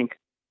 I think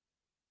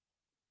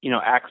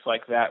acts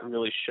like that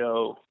really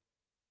show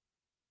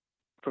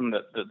from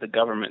the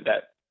government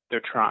that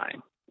they're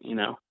trying.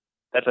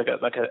 That's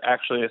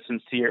actually a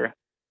sincere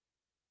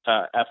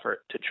effort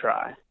to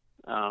try.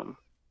 But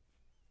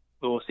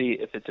we'll see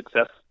if it's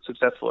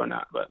successful or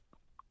not. But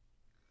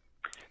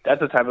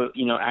that's the type of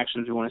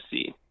actions we want to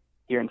see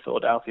here in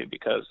Philadelphia,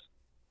 because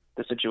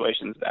the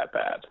situation's that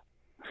bad.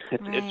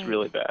 It's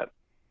really bad.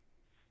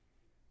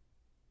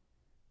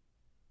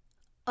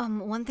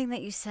 One thing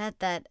that you said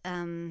that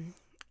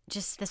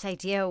just this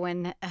idea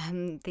when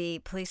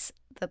the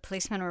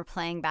policemen were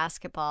playing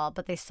basketball,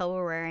 but they still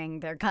were wearing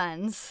their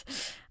guns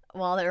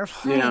while they were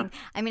playing. Yeah.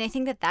 I mean, I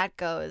think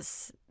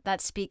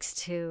that speaks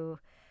to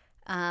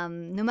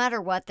no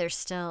matter what, there's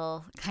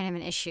still kind of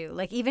an issue.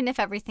 Like, even if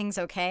everything's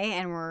okay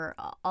and we're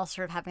all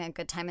sort of having a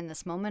good time in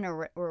this moment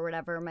or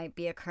whatever might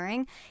be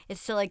occurring,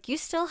 it's still like you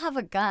still have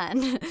a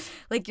gun.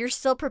 Like, you're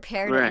still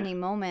prepared at any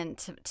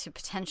moment to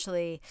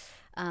potentially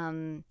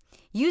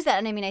use that.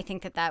 And I mean, I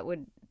think that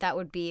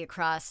would be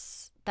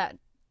across that,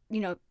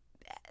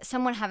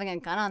 someone having a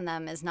gun on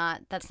them that's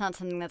not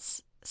something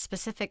that's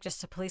specific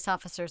just to police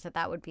officers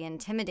that would be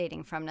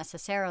intimidating from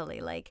necessarily.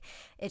 Like,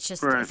 it's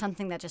just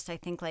something that just, I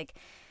think, like,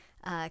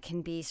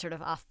 can be sort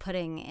of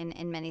off-putting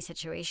in many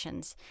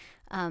situations.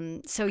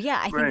 So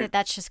yeah, I think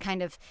that's just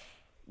kind of,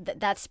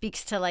 that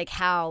speaks to like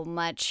how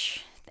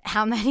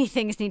many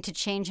things need to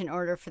change in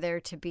order for there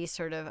to be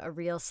sort of a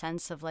real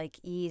sense of like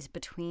ease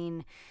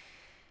between,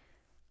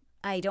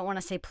 I don't want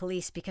to say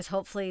police because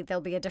hopefully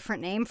there'll be a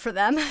different name for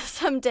them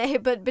someday,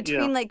 but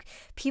between like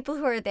people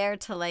who are there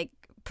to like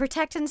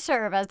protect and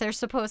serve as they're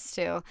supposed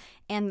to,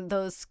 and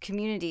those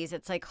communities.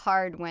 It's like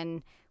hard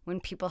when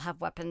people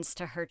have weapons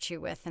to hurt you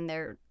with and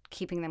they're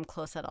keeping them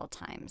close at all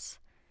times.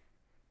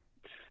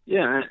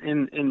 Yeah,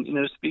 and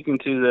speaking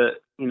to the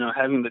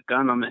having the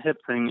gun on the hip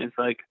thing, is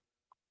like,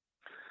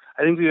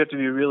 I think we have to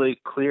be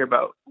really clear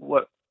about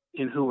what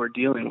and who we're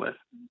dealing with,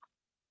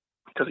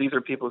 because these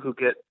are people who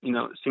get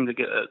seem to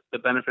get the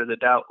benefit of the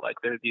doubt. Like,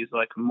 they're these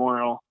like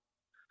moral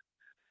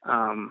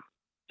and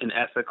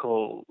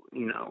ethical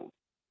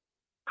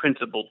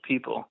principled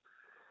people.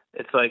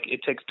 It's like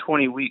it takes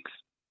 20 weeks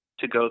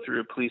to go through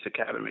a police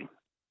academy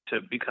to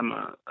become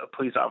a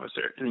police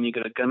officer, and then you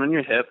get a gun on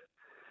your hip,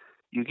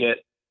 you get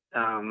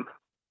a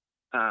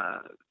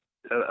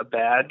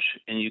badge,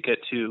 and you get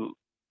to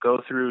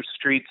go through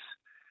streets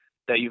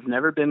that you've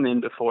never been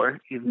in before.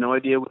 You have no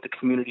idea what the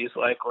community is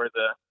like or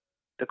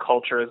the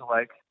culture is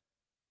like.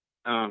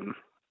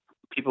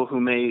 People who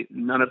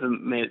none of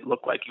them may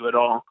look like you at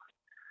all,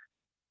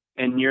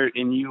 and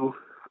you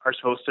are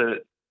supposed to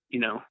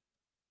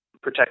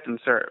protect and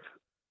serve,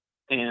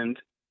 and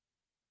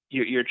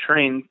you're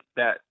trained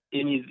that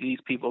any of these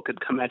people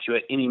could come at you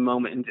at any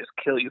moment and just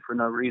kill you for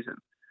no reason.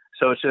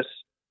 So it's just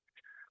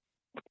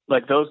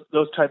like those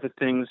type of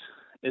things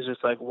It's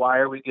just like, why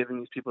are we giving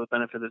these people the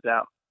benefit of the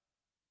doubt?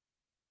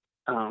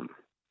 And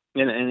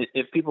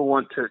if people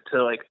want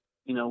to like,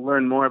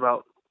 learn more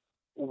about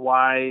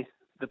why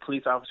the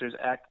police officers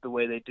act the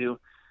way they do,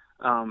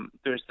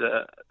 there's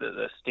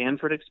the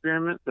Stanford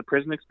experiment, the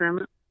prison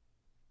experiment.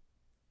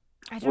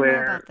 I don't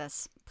know about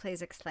this.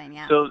 Please explain.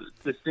 Yeah. So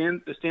the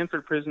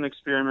Stanford prison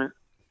experiment,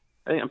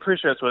 I'm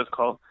pretty sure that's what it's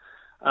called.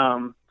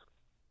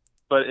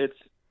 But it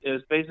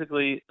was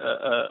basically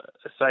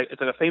it's like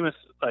a famous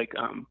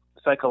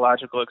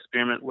psychological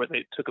experiment where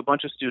they took a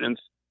bunch of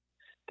students,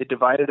 they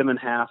divided them in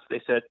half.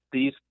 They said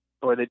they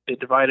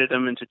divided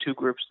them into two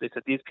groups. They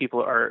said these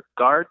people are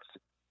guards,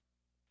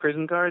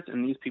 prison guards,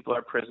 and these people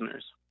are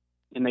prisoners.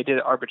 And they did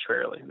it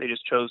arbitrarily.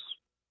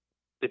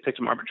 They picked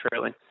them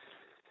arbitrarily.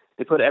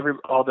 They put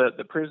all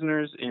the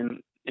prisoners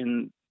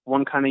in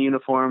one kind of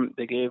uniform.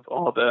 They gave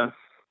all the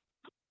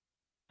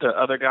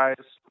other guys,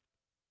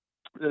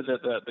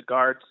 the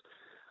guards,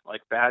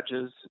 like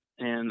badges,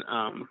 and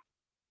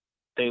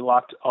they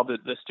locked all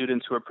the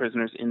students who were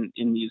prisoners in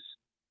these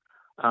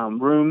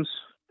rooms.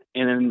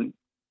 And then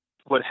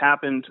what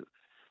happened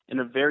in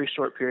a very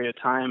short period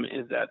of time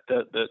is that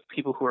the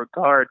people who were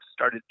guards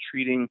started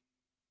treating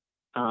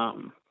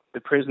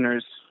the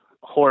prisoners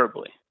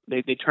horribly.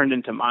 They turned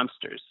into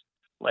monsters,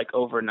 like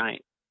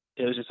overnight.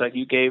 It was just like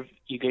you gave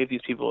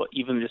these people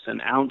even just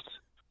an ounce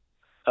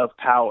of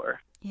power,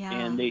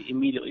 and they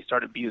immediately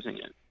start abusing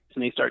it.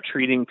 And they start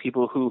treating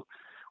people who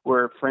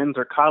were friends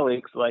or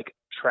colleagues like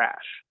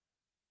trash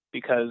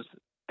because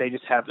they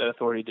just have that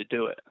authority to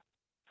do it.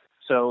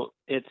 So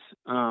it's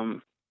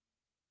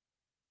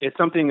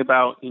something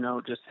about,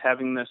 just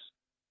having this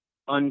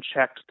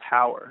unchecked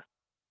power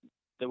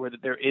where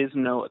there is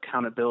no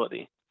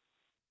accountability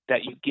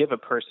that you give a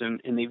person,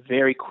 and they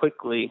very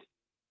quickly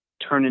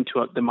turn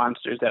into the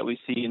monsters that we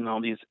see in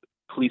all these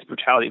police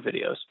brutality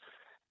videos.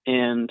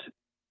 And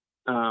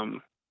I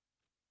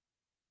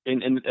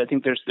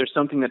think there's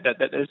something that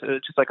is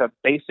just like a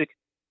basic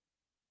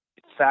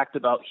fact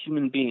about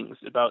human beings,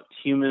 about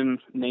human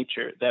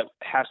nature, that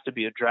has to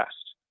be addressed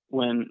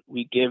when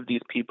we give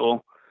these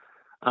people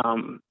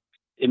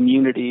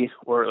immunity,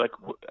 or like,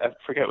 I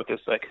forget what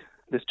this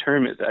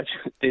term is.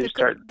 They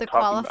start the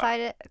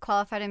qualified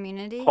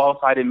immunity.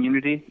 Qualified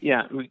immunity,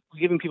 yeah. We're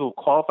giving people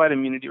qualified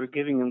immunity. We're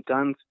giving them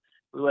guns.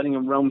 We're letting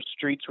them roam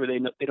streets where they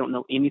don't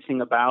know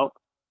anything about,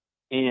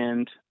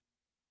 and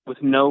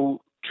with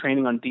no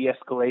training on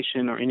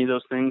de-escalation or any of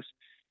those things.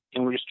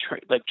 And we're just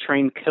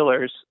trained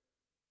killers.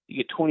 You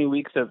get 20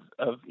 weeks of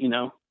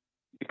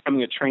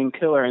becoming a trained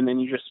killer, and then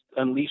you're just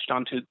unleashed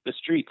onto the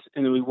streets,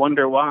 and then we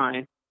wonder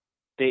why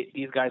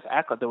these guys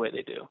act the way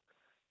they do.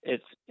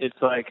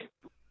 It's like,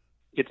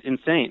 it's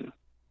insane.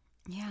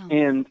 Yeah.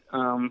 And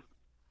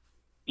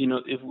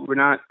if we're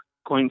not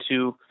going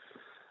to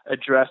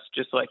address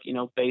just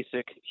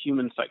basic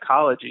human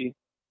psychology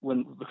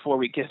before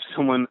we give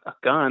someone a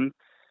gun,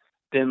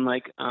 then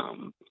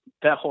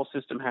that whole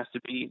system has to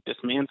be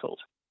dismantled.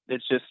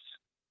 It's just,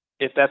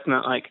 if that's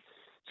not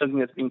something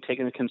that's being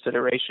taken into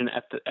consideration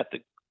at the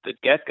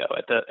get-go,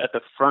 at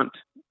the front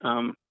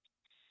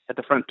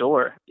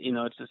door,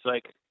 it's just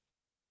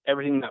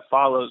everything that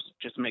follows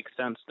just makes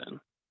sense then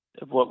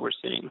of what we're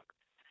seeing.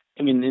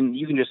 I mean, and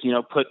you can just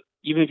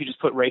even if you just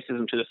put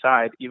racism to the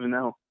side, even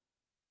though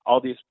all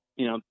these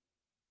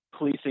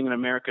policing in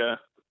America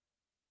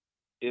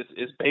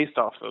is based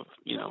off of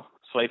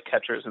slave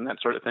catchers and that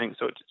sort of thing.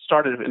 So it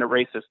started in a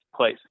racist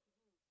place.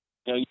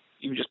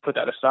 You just put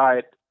that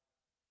aside.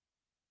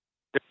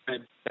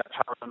 That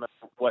power, no matter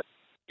what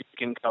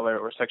skin color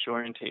or sexual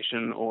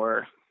orientation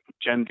or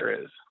gender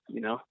is.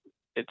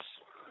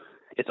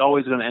 It's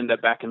always going to end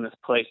up back in this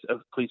place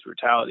of police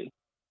brutality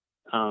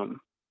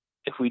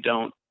if we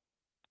don't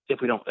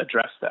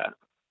address that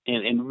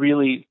and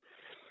really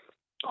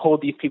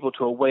hold these people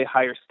to a way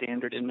higher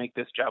standard and make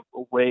this job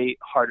a way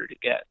harder to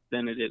get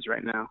than it is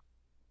right now.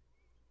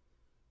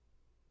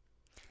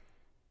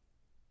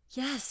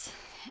 Yes,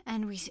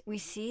 and we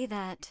see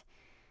that,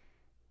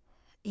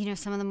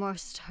 some of the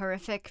most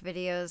horrific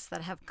videos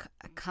that have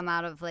come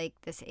out of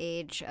this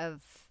age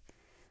of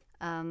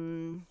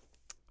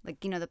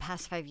the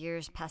past 5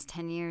 years, past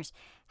 10 years,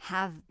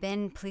 have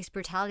been police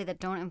brutality that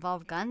don't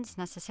involve guns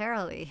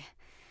necessarily.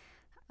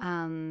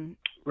 Right.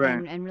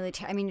 And really,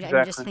 exactly.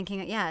 I'm just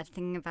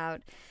thinking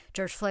about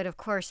George Floyd, of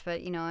course,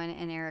 but,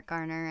 and Eric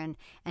Garner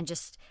and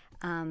just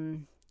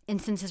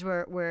instances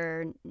where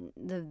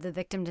the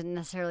victim didn't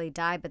necessarily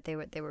die, but they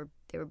were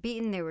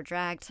beaten, they were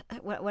dragged,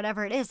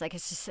 whatever it is.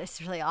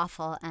 It's really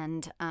awful.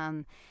 And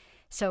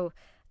so,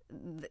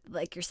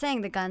 like you're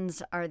saying, the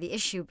guns are the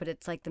issue, but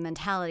it's the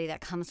mentality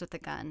that comes with the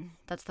gun.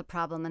 That's the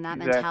problem. And that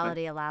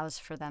mentality allows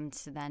for them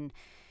to then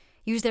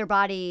use their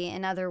body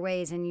in other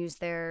ways and use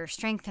their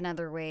strength in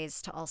other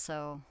ways to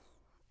also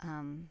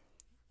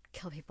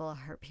kill people,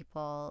 hurt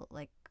people,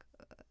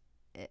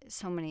 in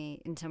so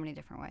many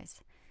different ways.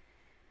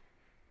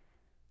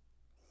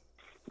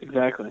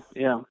 Exactly.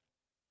 Yeah.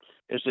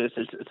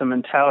 It's a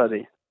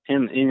mentality.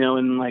 And,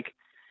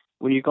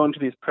 when you go into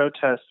these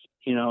protests,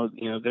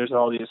 there's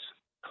all these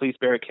police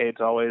barricades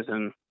always,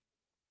 and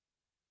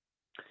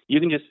you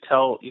can just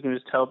tell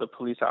the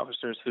police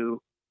officers who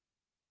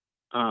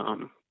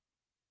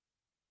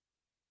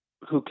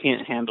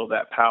can't handle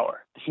that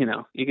power.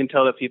 You can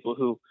tell the people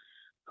who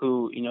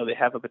they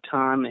have a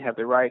baton, they have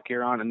their riot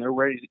gear on, and they're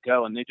ready to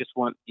go, and they just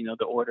want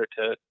the order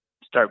to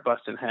start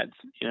busting heads.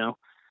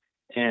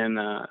 And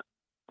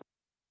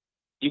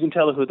you can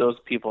tell who those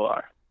people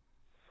are.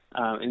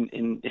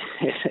 And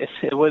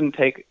it wouldn't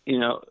take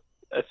a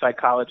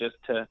psychologist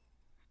to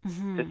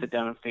sit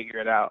down and figure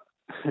it out.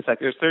 It's like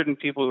there's certain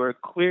people who are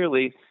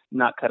clearly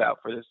not cut out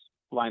for this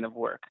line of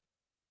work,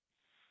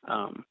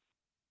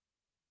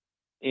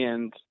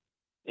 and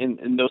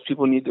those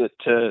people need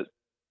to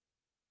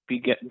be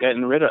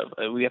getting rid of.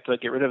 We have to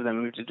get rid of them.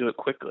 We have to do it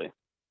quickly,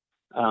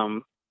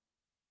 and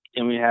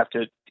we have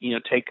to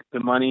take the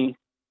money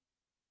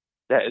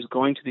that is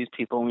going to these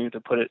people, and we have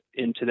to put it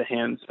into the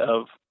hands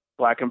of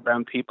Black and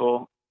brown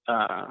people. We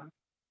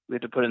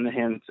have to put it in the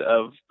hands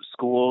of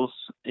schools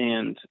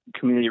and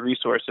community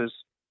resources.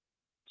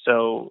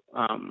 So,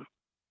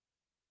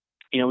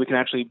 we can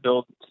actually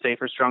build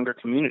safer, stronger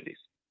communities,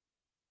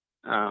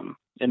 and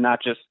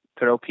not just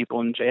throw people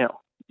in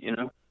jail,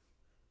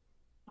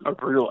 or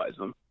brutalize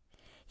them.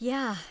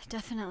 Yeah,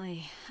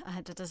 definitely.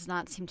 That does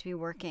not seem to be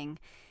working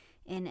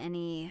in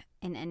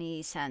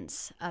any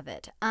sense of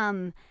it.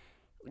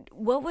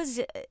 What was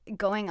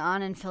going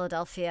on in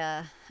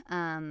Philadelphia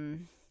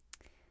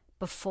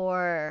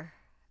before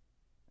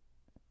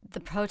the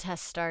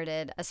protests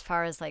started, as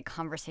far as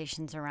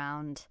conversations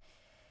around?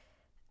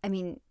 I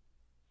mean,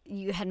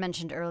 you had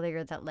mentioned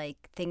earlier that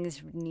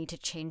things need to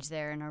change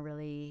there in a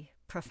really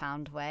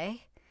profound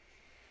way.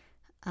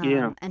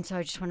 Yeah. And so I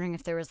was just wondering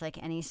if there was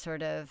any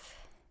sort of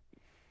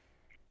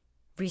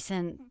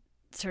recent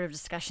sort of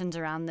discussions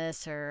around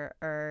this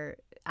or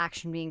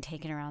action being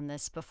taken around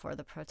this before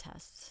the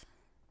protests.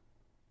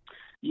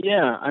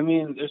 Yeah, I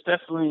mean, there's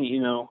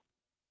definitely,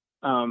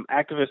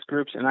 activist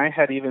groups, and I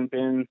had even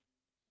been,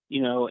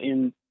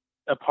 in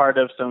a part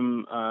of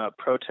some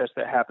protests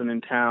that happened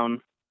in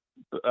town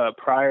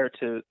prior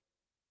to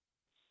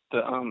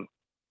the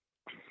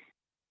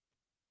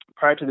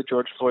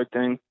George Floyd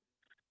thing,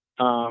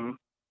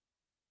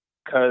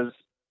 because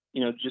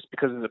just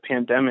because of the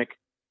pandemic,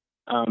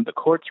 the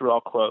courts were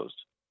all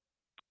closed,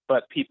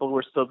 but people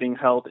were still being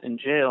held in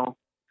jail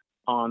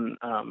on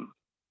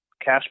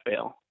cash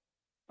bail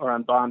or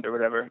on bond or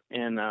whatever,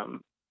 and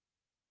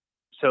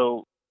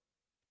so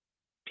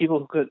people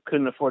who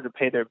couldn't afford to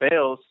pay their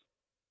bails,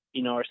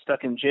 are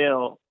stuck in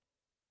jail,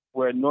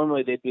 where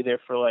normally they'd be there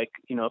for a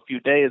few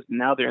days.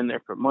 Now they're in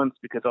there for months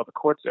because all the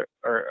courts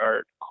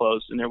are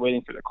closed and they're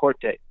waiting for their court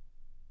date.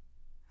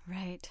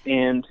 Right.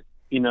 And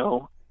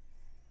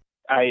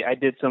I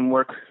did some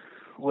work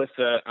with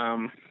the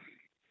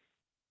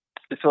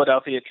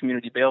Philadelphia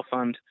Community Bail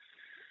Fund,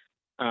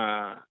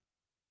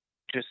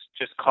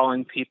 just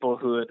calling people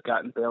who had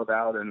gotten bailed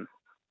out and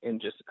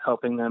just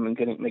helping them and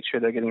make sure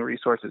they're getting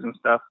resources and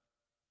stuff.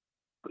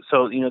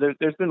 So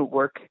there's been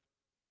work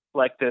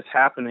like this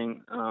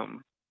happening,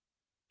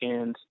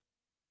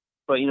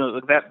 but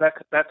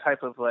that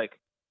type of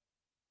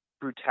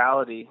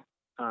brutality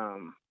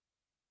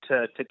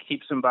to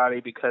keep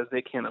somebody because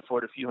they can't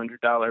afford a few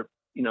 $100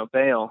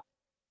 bail,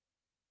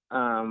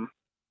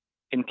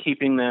 and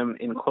keeping them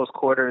in close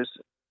quarters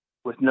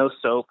with no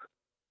soap,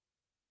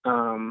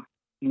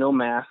 no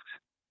masks,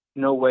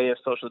 no way of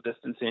social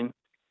distancing,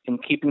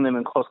 and keeping them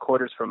in close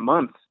quarters for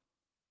months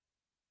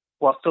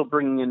while still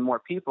bringing in more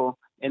people,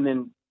 and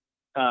then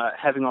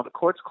having all the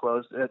courts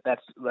closed.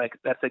 That's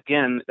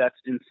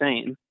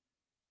insane.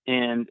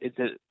 And it's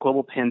a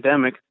global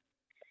pandemic.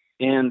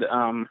 And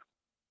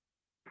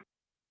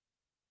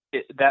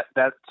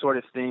that sort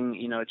of thing,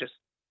 just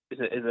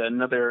is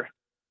another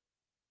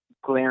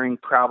glaring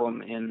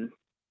problem in,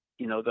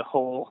 the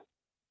whole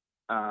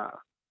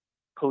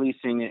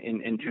policing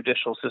and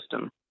judicial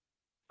system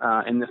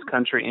in this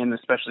country, and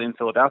especially in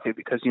Philadelphia,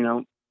 because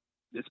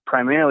it's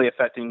primarily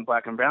affecting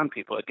Black and brown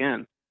people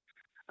again.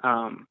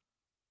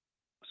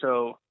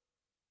 So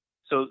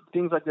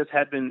things like this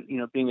had been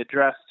being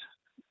addressed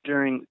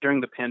during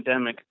the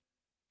pandemic,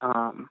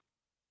 and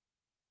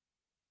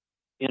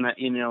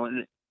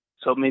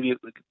so maybe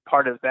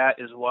part of that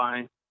is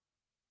why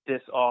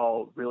this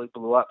all really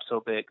blew up so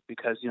big,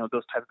 because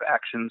those type of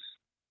actions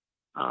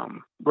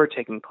were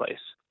taking place.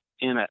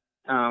 And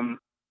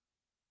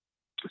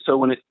so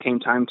when it came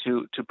time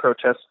to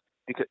protest,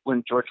 because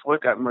when George Floyd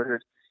got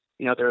murdered,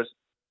 there's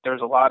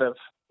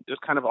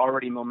kind of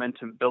already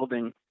momentum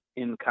building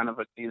in kind of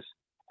these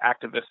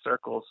activist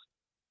circles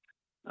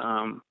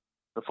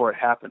before it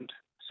happened.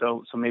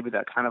 So maybe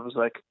that kind of was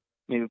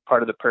maybe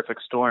part of the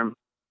perfect storm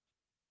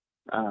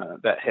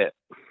that hit.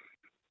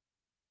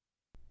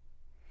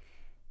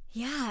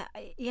 Yeah,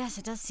 yes,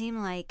 it does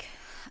seem like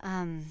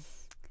I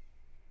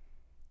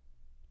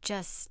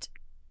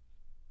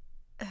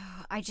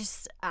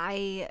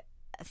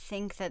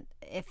think that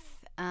if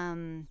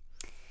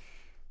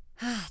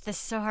this is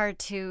so hard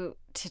to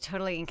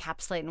totally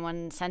encapsulate in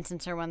one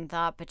sentence or one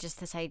thought, but just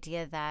this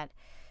idea that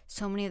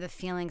so many of the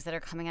feelings that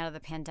are coming out of the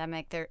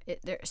pandemic,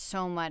 there's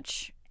so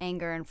much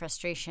anger and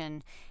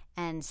frustration,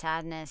 and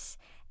sadness.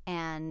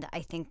 And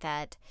I think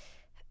that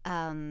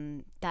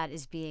that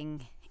is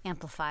being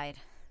amplified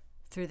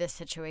through this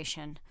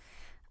situation,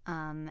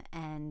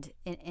 and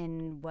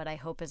in what I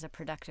hope is a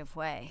productive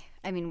way.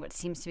 I mean, what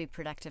seems to be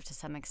productive to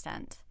some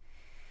extent.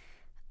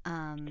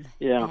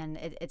 Yeah. And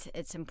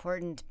it's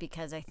important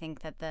because I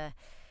think that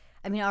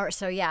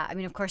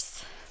of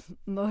course,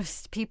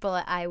 most people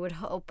I would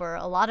hope, or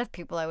a lot of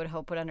people I would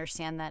hope, would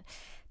understand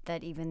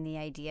that even the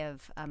idea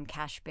of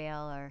cash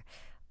bail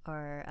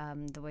or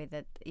the way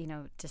that,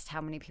 just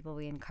how many people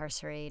we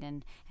incarcerate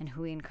and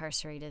who we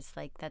incarcerate is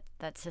like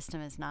that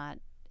system is not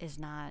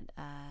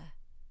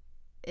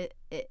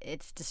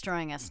it's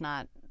destroying us,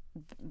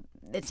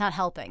 it's not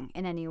helping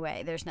in any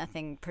way. There's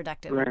nothing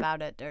productive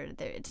about it, or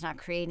it's not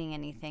creating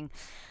anything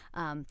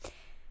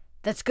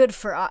that's good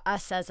for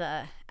us as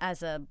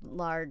a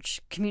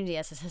large community,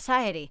 as a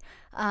society.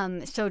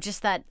 So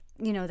just that,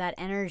 that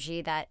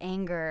energy, that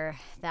anger,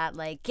 that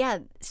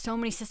so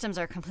many systems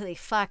are completely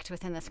fucked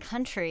within this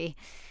country,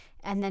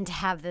 and then to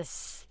have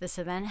this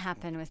event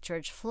happen with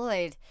George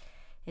Floyd,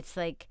 it's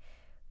like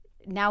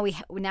now we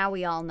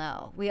all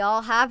know. We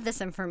all have this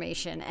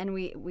information, and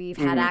we've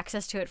had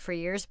access to it for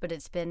years, but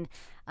it's been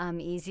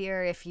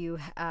easier if you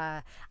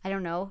have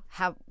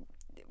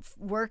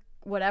work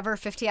whatever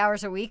 50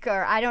 hours a week,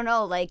 or I don't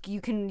know, you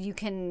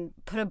can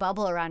put a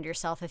bubble around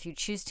yourself if you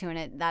choose to,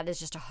 and that is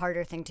just a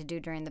harder thing to do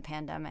during the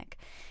pandemic.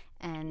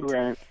 And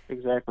right,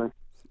 exactly.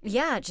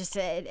 Yeah, just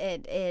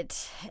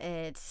it's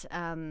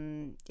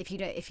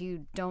if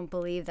you don't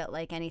believe that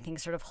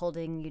anything's sort of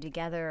holding you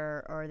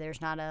together, or there's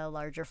not a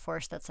larger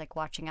force that's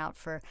watching out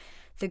for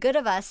the good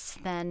of us,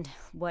 then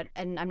what?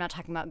 And I'm not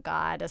talking about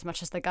God as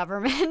much as the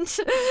government,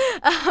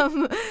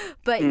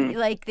 but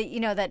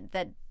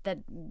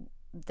that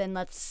then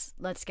let's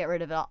get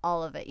rid of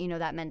all of it.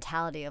 That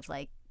mentality of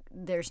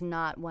there's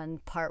not one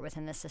part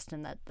within the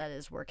system that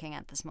is working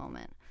at this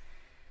moment.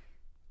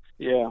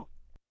 Yeah,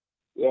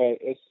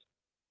 it's.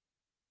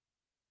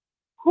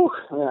 Whew,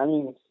 I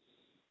mean,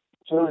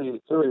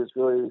 Philly is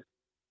really,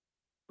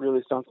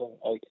 really something.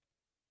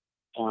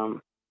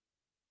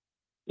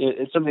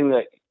 It's something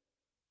that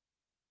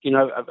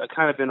I've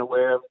kind of been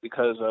aware of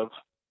because of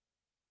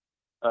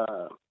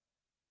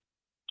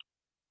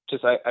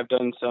I've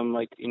done some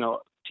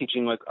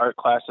teaching art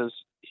classes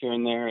here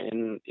and there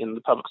in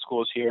the public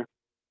schools here,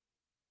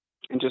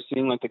 and just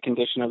seeing the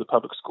condition of the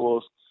public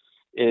schools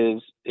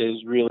is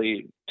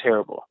really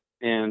terrible,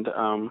 and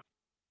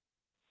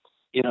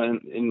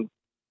and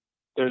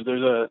there's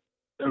a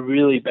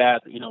really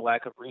bad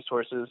lack of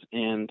resources,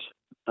 and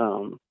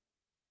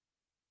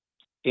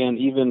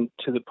even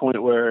to the point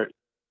where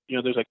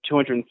there's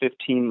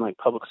 215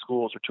 public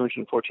schools, or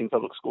 214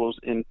 public schools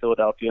in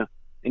Philadelphia,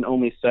 and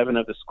only 7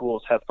 of the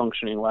schools have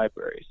functioning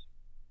libraries.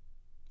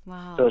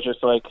 Wow. So it's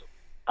just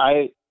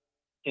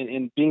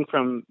in being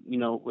from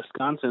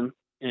Wisconsin,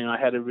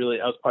 I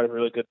was part of a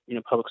really good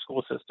public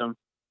school system,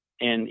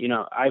 and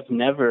I've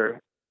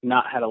never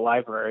not had a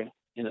library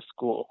in a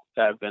school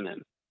that I've been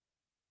in,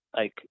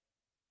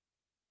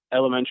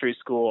 elementary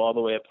school all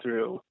the way up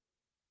through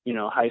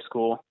high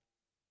school.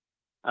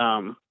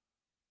 I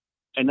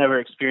never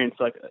experienced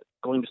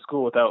going to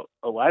school without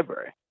a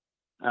library.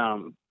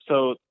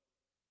 So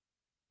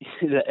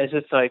it's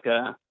just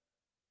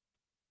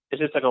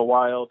a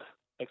wild,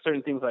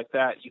 certain things like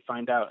that you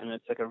find out, and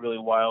it's a really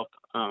wild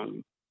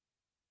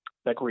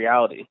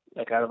reality.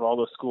 Out of all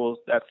those schools,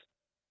 that's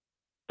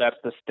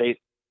the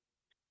state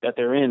that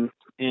they're in,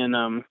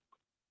 and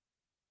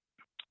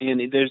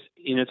there's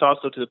it's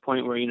also to the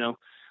point where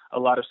a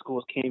lot of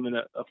schools can't even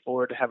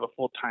afford to have a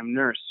full-time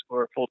nurse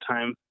or a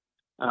full-time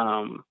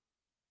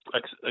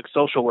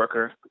social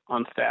worker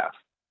on staff.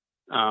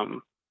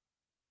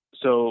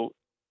 So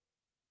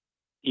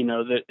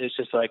that it's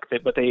just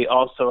but they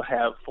also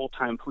have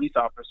full-time police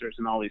officers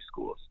in all these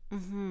schools.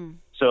 Mm-hmm.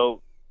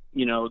 So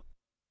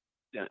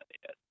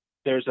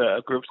there's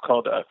a group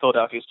called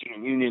Philadelphia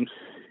Student Union,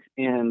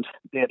 and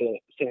they had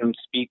Sam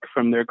speak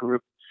from their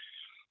group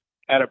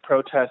at a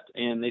protest,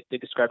 and they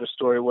described a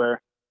story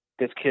where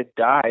this kid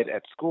died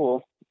at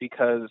school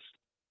because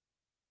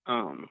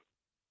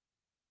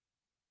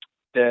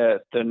the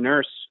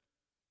nurse,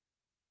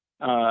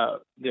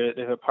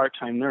 there's a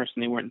part-time nurse,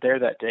 and they weren't there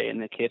that day,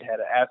 and the kid had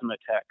an asthma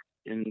attack,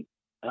 and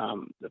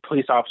the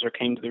police officer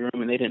came to the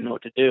room, and they didn't know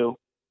what to do,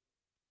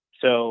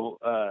 so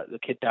the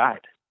kid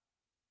died.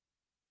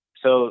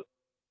 So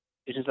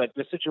it's just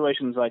the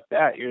situations like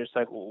that, you're just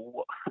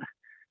well,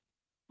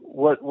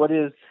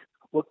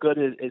 what good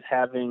is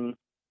having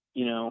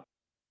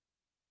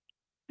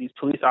these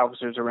police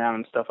officers around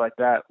and stuff like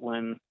that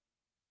when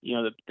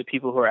the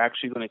people who are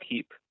actually going to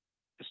keep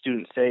the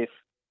students safe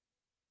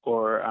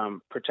or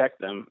protect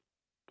them,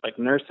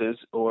 nurses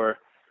or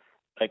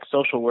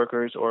social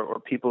workers or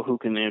people who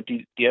can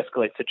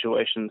de-escalate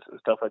situations and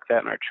stuff like that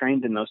and are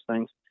trained in those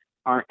things,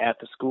 aren't at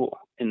the school,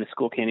 and the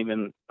school can't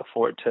even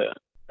afford to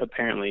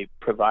apparently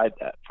provide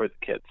that for the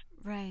kids.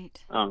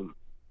 Right.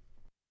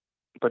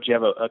 But you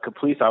have a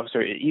police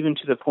officer, even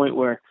to the point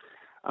where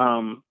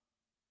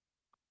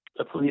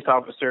a police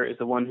officer is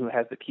the one who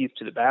has the keys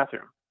to the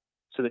bathroom.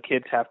 So the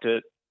kids have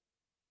to,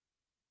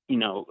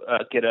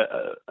 get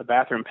a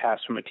bathroom pass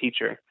from a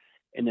teacher,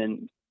 and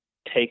then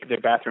take their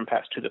bathroom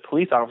pass to the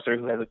police officer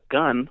who has a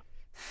gun,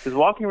 who's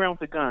walking around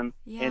with a gun,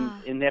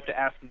 Yeah. and they have to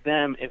ask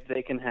them if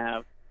they can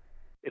go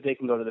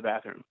to the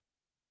bathroom.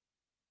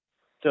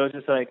 So it's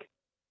just like,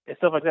 it's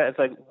stuff like that. It's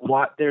like,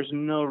 what? There's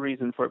no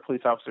reason for a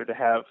police officer to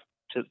have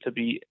to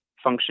be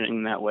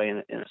functioning that way in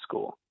a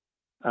school.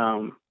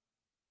 Or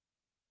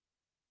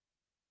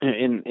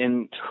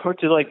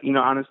to, like,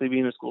 honestly be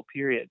in a school,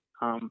 period.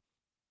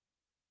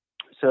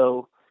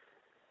 So,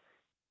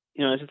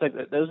 it's just like,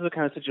 those are the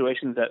kind of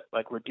situations that,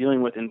 like, we're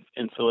dealing with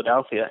in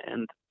Philadelphia.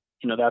 And,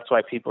 that's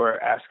why people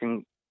are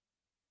asking,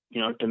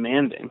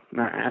 demanding,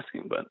 not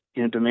asking, but,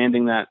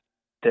 demanding that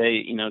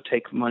they,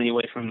 take money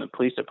away from the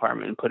police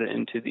department and put it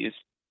into these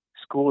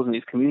schools and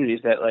these communities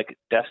that, like,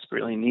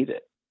 desperately need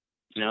it,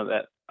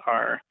 that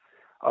are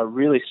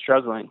really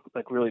struggling,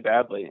 like, really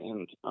badly.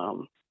 And,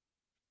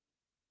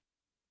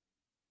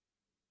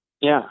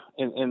 yeah.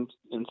 And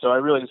so I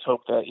really just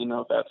hope that,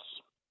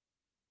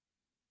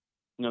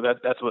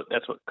 that's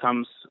what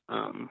comes,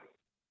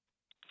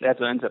 that's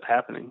what ends up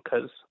happening.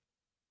 'Cause,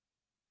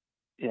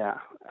 yeah,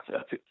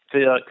 I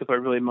feel like people are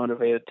really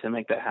motivated to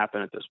make that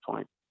happen at this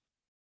point.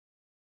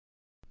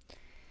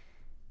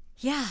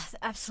 Yeah,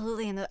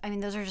 absolutely.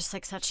 And those are just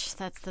like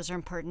those are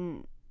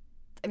important.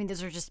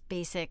 Those are just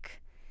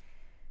basic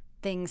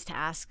things to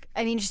ask.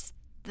 Just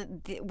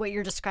what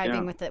you're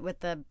describing with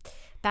the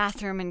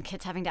bathroom and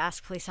kids having to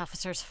ask police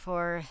officers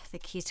for the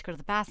keys to go to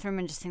the bathroom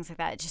and just things like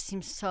that. It just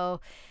seems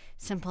so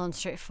simple and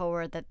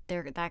straightforward that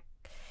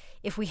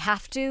if we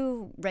have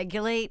to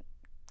regulate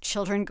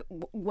children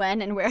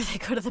when and where they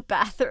go to the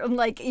bathroom,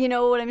 like, you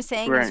know what I'm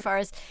saying, right.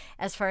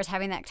 as far as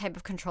having that type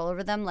of control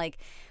over them, like,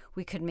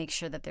 we could make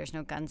sure that there's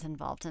no guns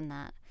involved in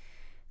that.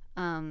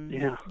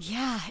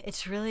 Yeah,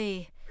 it's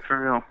really,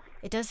 for real.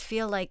 It does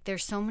feel like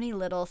there's so many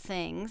little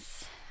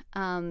things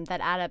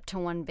that add up to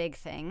one big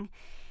thing.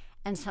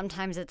 And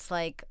sometimes it's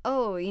like,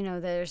 oh,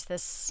 there's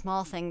this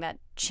small thing that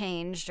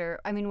changed, or,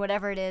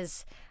 whatever it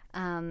is.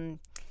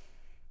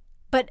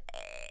 But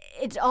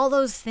it's all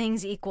those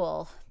things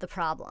equal the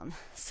problem.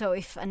 So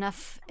if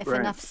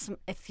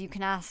you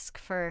can ask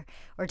for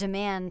or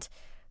demand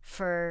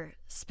for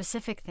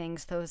specific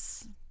things,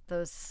 those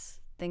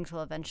things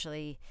will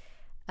eventually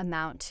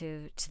amount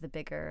to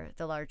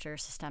the larger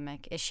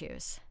systemic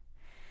issues.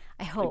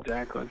 I hope.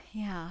 Exactly.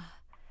 Yeah.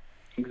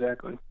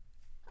 Exactly.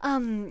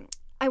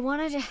 I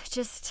wanted to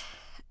just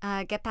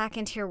get back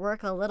into your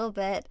work a little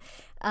bit,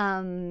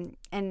 and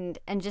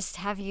just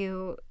have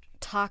you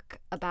talk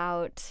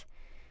about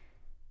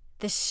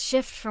the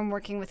shift from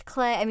working with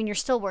clay. You're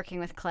still working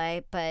with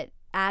clay, but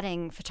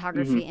adding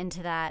photography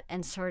into that,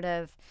 and sort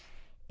of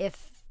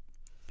if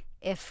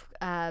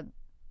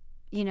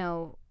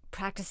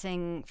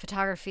practicing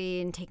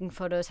photography and taking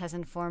photos has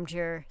informed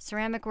your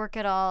ceramic work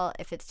at all,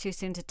 if it's too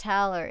soon to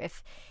tell, or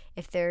if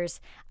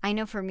there's, I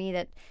know for me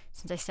that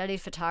since I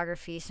studied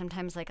photography,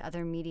 sometimes like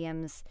other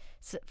mediums,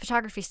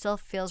 photography still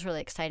feels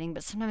really exciting,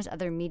 but sometimes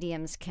other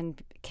mediums can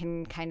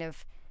kind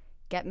of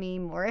get me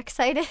more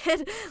excited,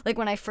 like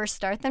when I first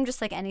start them,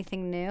 just like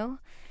anything new.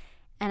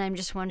 And I'm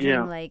just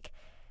wondering, like,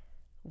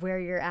 where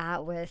you're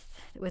at with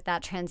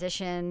that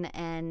transition,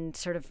 and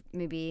sort of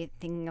maybe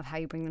thinking of how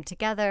you bring them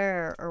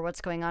together, or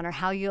what's going on, or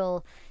how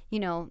you'll,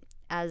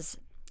 as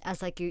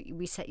like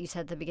you said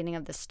at the beginning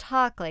of this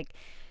talk, like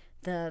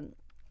the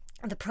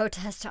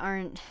protests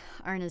aren't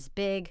as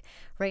big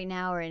right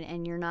now,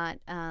 and you're not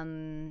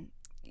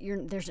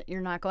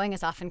you're not going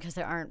as often because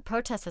there aren't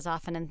protests as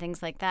often and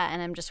things like that.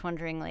 And I'm just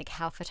wondering, like,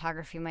 how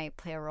photography might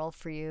play a role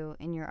for you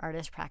in your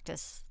artist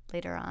practice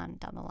later on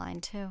down the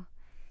line too.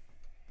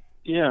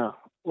 Yeah.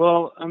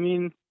 Well,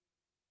 in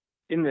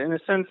a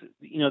sense,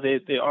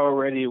 they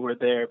already were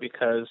there,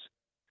 because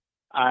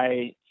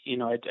I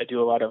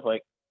do a lot of,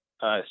 like,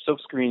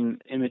 silkscreen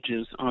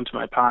images onto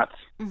my pots.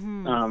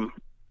 Mm-hmm.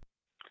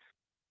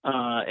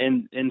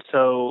 And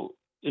so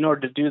in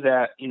order to do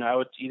that, I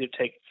would either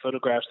take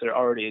photographs that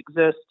already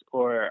exist,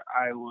 or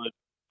I would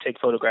take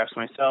photographs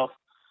myself,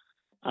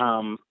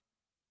 and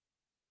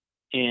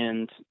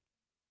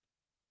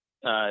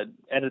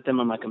edit them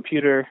on my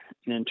computer,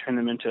 and then turn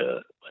them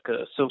into like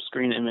a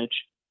silkscreen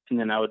image, and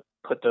then I would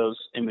put those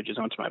images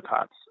onto my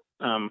pots.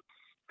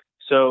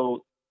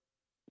 So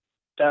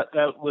that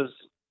was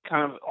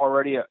kind of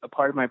already a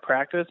part of my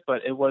practice,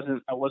 but I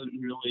wasn't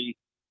really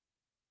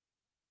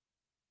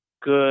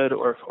good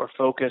or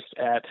focused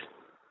at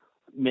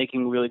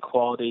making really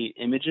quality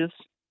images,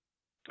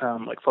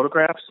 like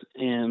photographs,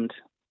 and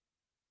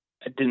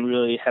I didn't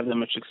really have that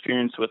much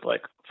experience with,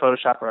 like,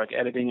 Photoshop or, like,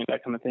 editing and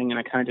that kind of thing, and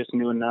I kind of just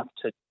knew enough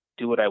to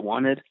do what I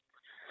wanted.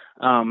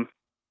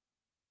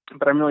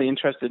 But I'm really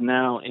interested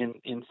now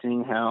in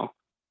seeing how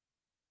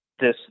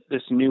this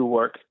new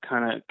work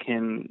kind of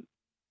can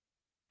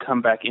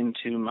come back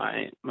into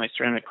my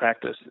ceramic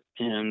practice,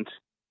 and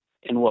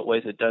in what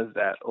ways it does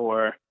that.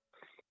 Or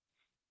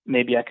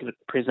maybe I could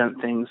present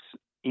things,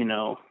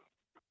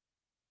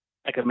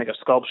 I could make a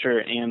sculpture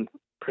and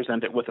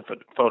present it with a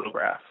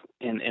photograph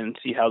and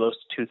see how those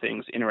two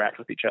things interact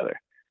with each other.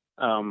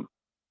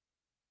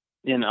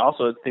 And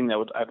also the thing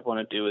that I'd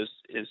want to do is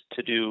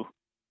to do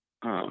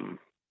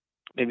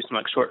maybe some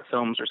like short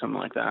films or something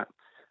like that.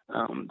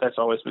 That's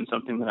always been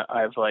something that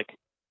I've like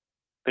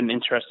been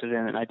interested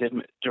in, and I did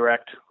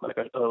direct like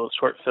a little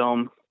short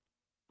film.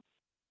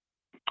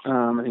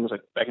 I think it was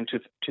like back in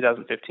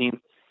 2015.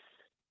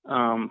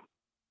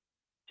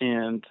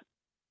 And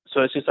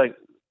so it's just like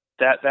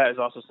that is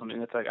also something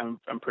that's like I'm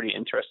pretty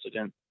interested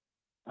in.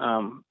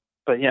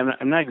 But yeah,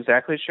 I'm not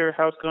exactly sure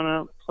how it's going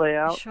to play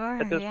out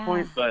at this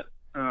point, but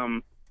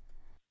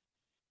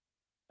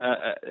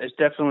it's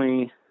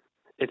definitely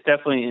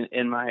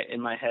in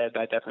my head.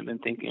 I've definitely been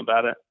thinking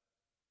about it,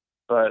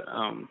 but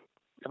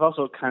I've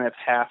also kind of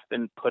half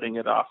been putting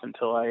it off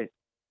until I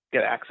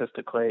get access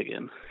to clay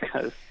again,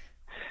 because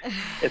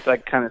it's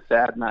like kind of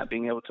sad not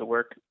being able to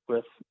work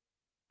with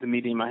the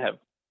medium I have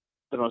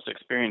the most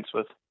experience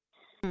with.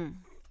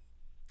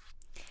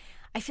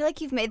 I feel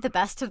like you've made the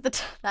best of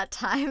that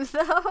time,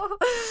 though.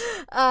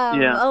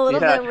 A little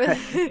bit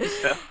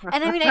with,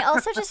 and I mean, I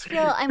also just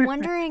feel I'm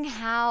wondering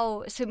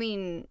how. So I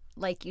mean,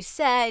 like you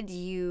said,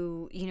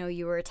 you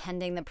were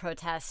attending the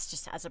protests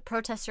just as a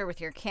protester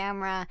with your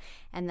camera,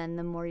 and then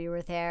the more you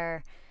were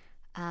there,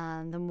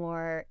 the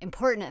more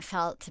important it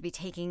felt to be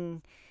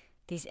taking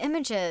these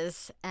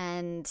images,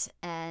 and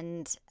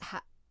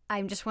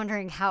I'm just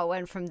wondering how it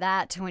went from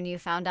that to when you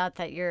found out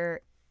that your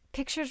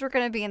pictures were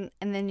going to be in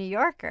the New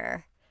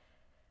Yorker.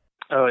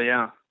 Oh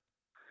yeah.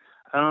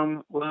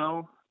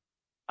 Well,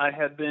 I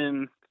had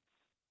been,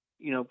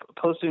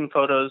 posting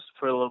photos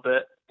for a little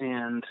bit,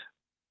 and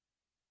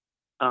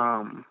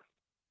I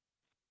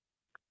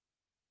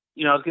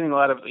was getting a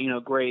lot of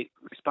great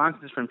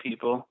responses from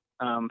people.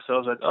 So I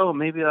was like, oh,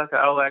 maybe like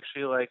I'll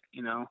actually like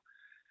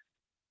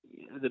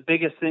the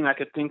biggest thing I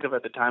could think of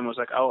at the time was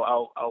like,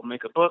 oh, I'll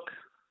make a book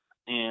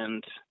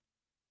and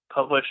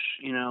publish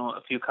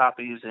a few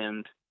copies,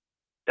 and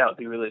that would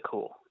be really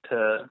cool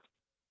to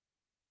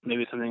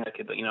maybe something I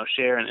could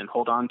share and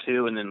hold on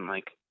to, and then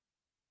like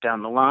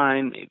down the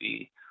line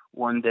maybe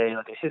one day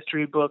like a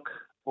history book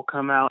will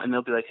come out and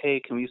they'll be like, hey,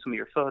 can we use some of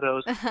your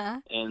photos?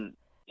 and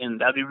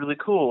that'd be really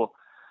cool.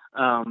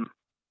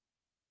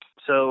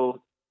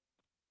 So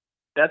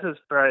that's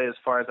probably as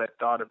far as I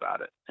thought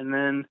about it. And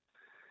then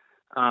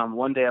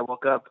one day I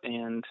woke up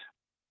and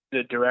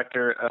the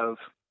director of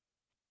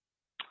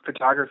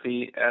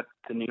photography at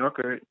the New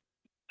Yorker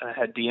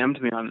had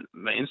DM'd me on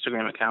my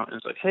Instagram account and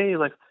was like, hey,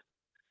 like,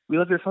 we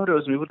love your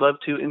photos and we would love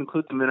to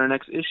include them in our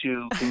next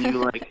issue. Can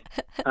you like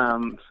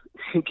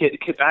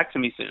get back to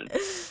me soon?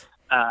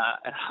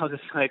 And I was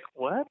just like,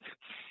 what?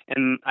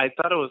 And I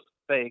thought it was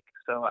fake,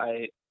 so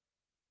I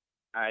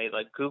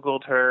like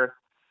Googled her.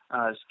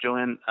 It's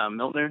Joanne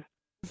Miltner.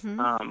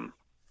 Mm-hmm.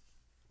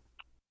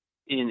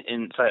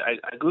 So I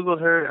Googled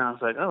her and I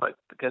was like, oh, I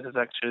guess it's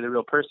actually the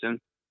real person.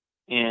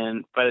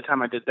 And by the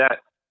time I did that,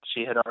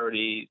 she had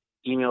already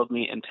emailed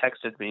me and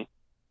texted me.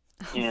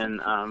 And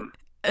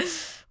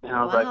and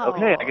I was like,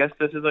 okay, I guess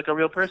this is like a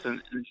real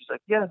person. And she's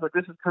like, yeah, but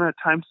this is kind of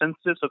time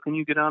sensitive, so can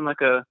you get on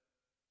like a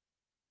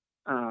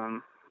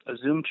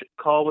Zoom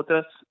call with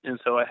us? And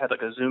so I had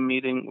like a Zoom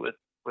meeting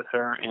with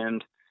her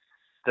and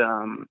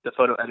the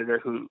photo editor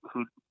who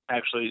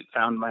actually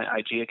found my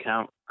IG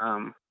account.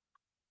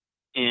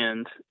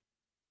 And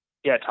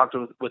yeah, I talked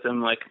with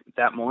him like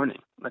that morning.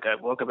 Like I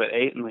woke up at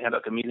 8 and we had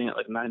like a meeting at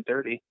like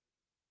 9:30.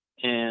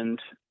 And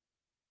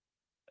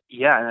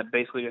yeah, and I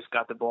basically just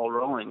got the ball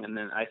rolling. And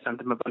then I sent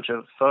them a bunch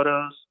of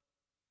photos.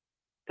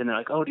 Then they're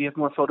like, oh, do you have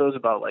more photos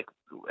about like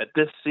at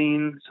this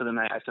scene? So then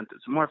I sent them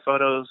some more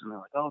photos, and they're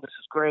like, oh, this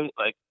is great.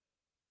 Like,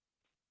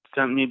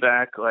 sent me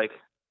back like,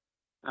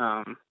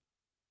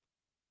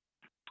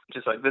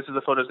 just like, this is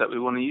the photos that we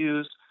want to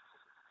use.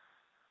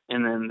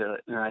 And then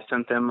I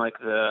sent them like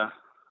the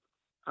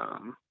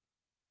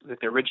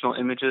original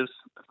images,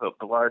 the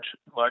large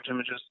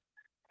images.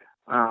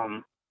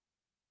 And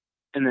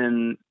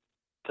then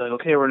they're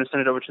like, okay, we're going to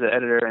send it over to the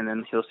editor, and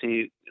then he'll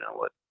see,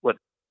 what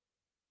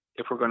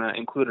if we're going to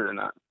include it or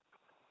not.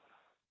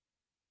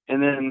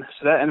 And then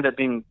so that ended up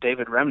being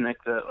David Remnick,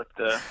 the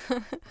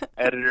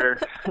editor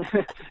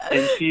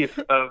in chief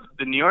of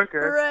the New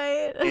Yorker,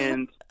 right?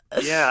 And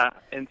yeah,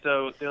 and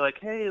so they're like,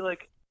 hey,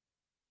 like,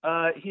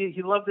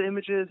 he loved the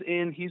images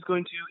and he's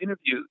going to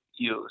interview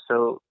you.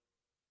 So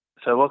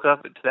I woke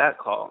up to that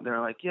call.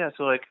 They're like, yeah,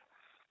 so like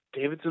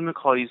David's going to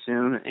call you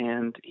soon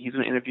and he's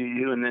going to interview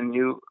you, and then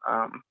you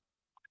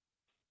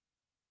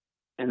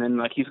and then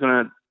like he's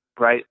going to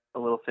write a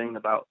little thing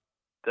about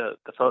the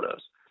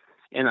photos.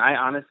 And I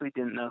honestly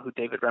didn't know who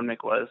David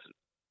Remnick was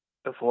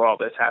before all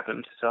this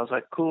happened. So I was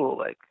like, cool,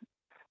 like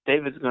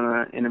David's going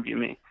to interview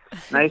me.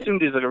 And I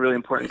assumed he's like a really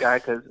important guy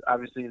because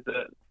obviously he's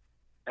the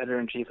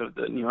editor-in-chief of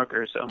the New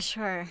Yorker. So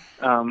sure.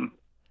 So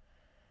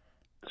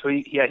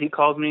he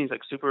calls me. He's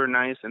like super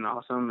nice and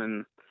awesome.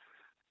 And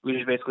we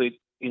just basically,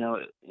 in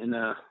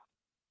a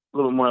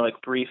little more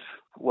like brief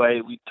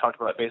way, we talked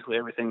about basically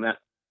everything that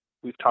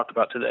we've talked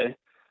about today.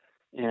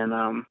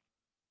 And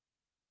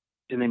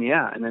and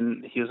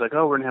then he was like,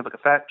 oh, we're gonna have like a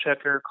fact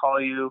checker call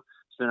you.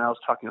 So then I was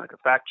talking to like a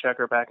fact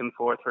checker back and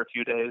forth for a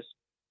few days,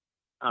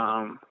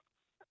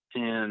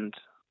 and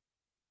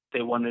they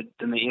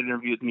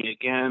interviewed me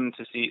again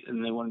to see,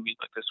 and they wanted me to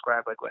like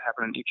describe like what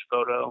happened in each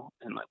photo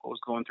and like what was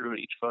going through in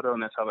each photo,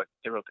 and that's how like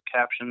they wrote the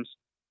captions.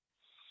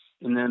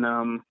 And then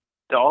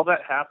all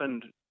that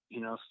happened,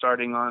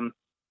 starting on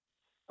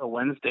a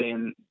Wednesday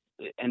and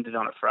it ended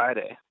on a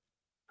Friday.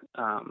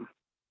 And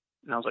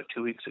that was like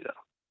 2 weeks ago.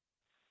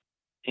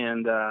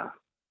 And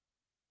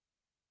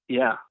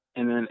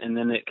and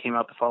then it came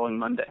out the following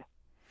Monday.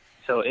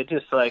 So it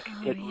just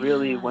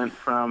really went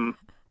from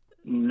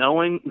no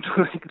one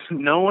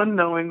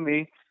knowing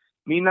me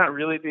not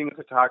really being a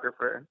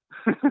photographer,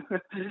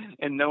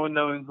 and no one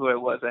knowing who I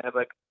was. I had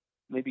like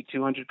maybe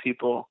 200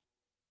 people,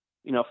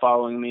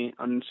 following me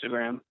on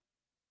Instagram,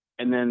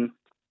 and then,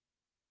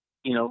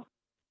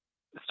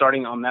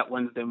 starting on that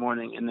Wednesday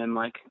morning, and then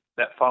like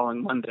that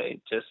following Monday,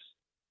 just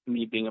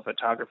me being a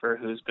photographer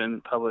who's been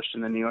published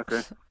in the New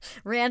Yorker.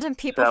 Random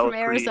people from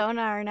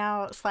Arizona are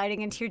now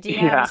sliding into your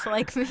DMs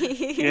like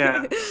me.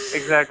 Yeah,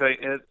 exactly.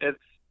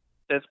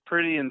 It's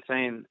pretty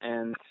insane,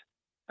 and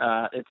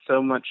it's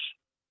so much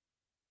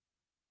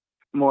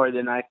more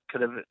than I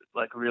could have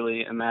like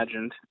really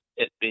imagined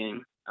it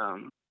being.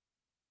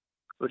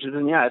 Which has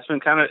been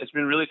it's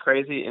been really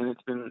crazy, and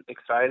it's been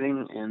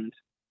exciting and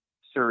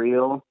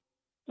surreal,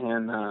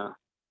 and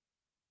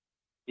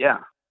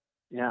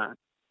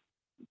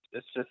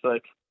it's just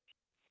like,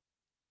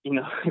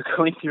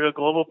 going through a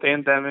global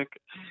pandemic,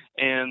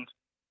 and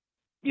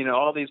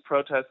all these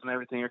protests and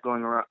everything are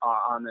going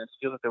on. It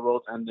feels like the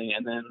world's ending,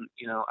 and then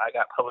I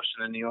got published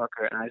in the New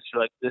Yorker, and I just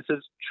feel like this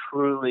is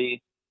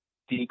truly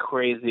the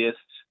craziest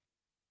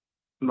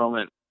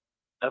moment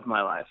of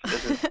my life.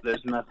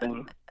 There's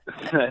nothing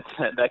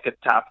that could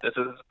top this.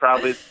 This is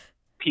probably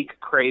peak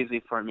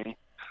crazy for me.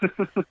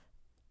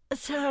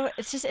 So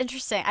it's just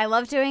interesting. I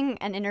love doing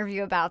an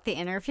interview about the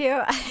interview.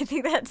 I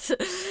think that's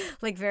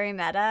like very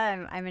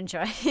meta. I'm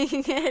enjoying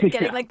it.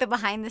 Getting like the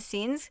behind the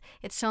scenes.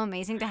 It's so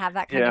amazing to have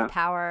that kind of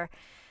power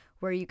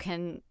where you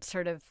can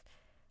sort of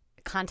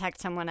contact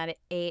someone at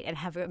 8 and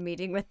have a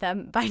meeting with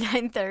them by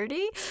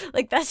 9:30.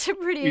 Like that's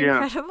pretty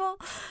incredible.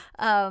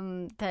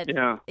 And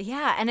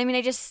I mean,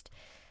 it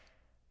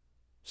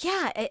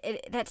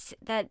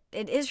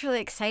is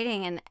really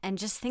exciting, and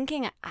just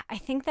thinking, I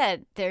think that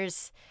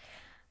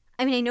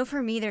I know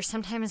for me, there's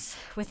sometimes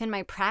within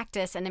my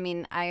practice, and I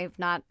mean, I'm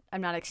not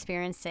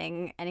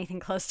experiencing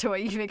anything close to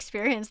what you've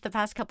experienced the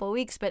past couple of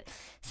weeks, but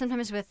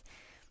sometimes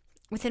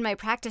within my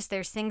practice,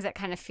 there's things that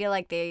kind of feel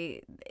like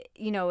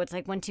it's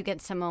like once you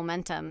get some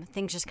momentum,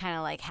 things just kind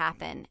of like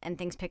happen and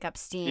things pick up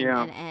steam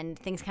and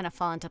things kind of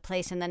fall into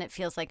place. And then it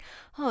feels like,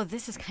 oh,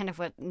 this is kind of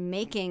what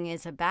making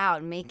is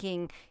about.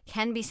 Making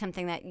can be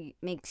something that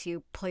makes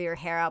you pull your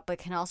hair out, but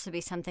can also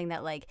be something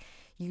that like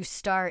you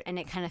start and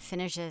it kind of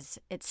finishes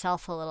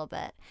itself a little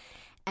bit.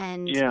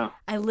 And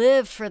I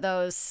live for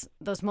those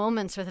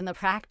moments within the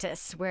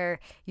practice where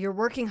you're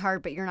working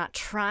hard, but you're not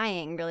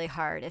trying really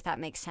hard, if that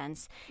makes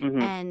sense.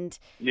 Mm-hmm. And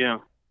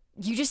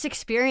you just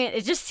experience,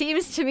 it just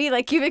seems to me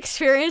like you've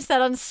experienced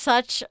that on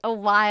such a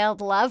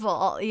wild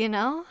level,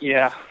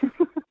 Yeah.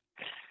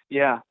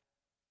 Yeah.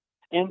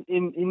 And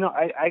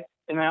I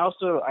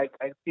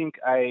think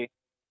I've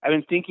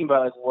been thinking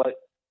about like what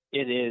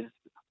it is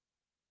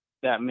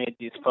that made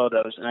these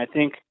photos. And I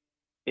think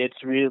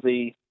it's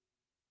really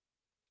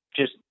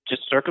just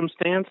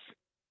circumstance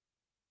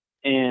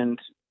and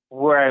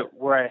where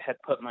I had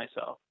put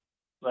myself.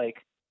 Like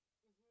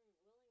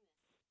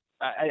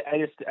I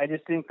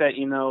just think that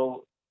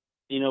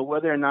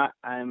whether or not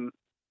I'm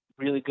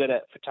really good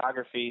at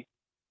photography,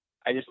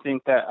 I just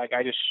think that like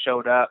I just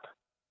showed up,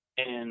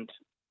 and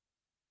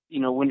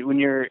when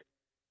you're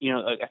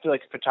like, I feel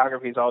like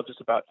photography is all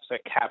just about just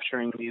like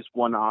capturing these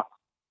one-off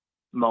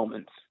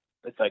moments.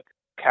 It's like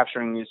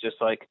capturing these just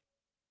like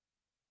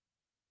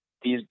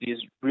these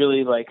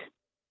really like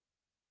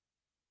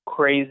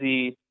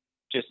crazy,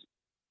 just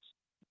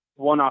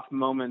one-off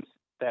moments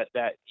that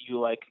you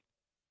like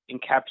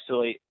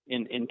encapsulate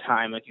in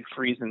time, like you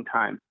freeze in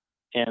time.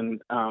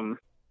 And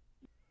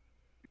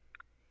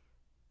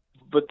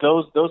but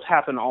those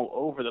happen all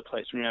over the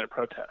place when you're at a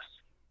protest.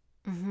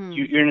 Mm-hmm.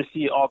 You're going to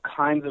see all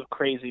kinds of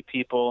crazy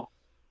people,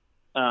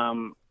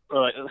 or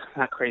like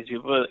not crazy,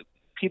 but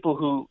people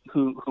who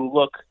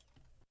look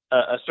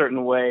a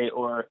certain way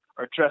or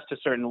dressed a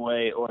certain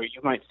way, or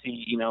you might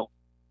see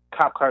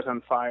cop cars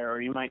on fire,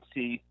 or you might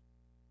see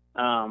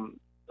a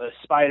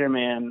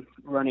Spider-Man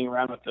running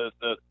around with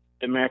the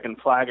American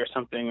flag or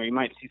something, or you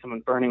might see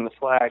someone burning the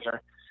flag,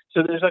 or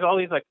so there's like all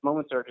these like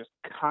moments that are just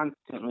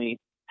constantly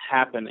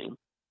happening,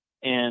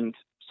 and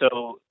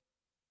so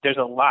there's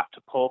a lot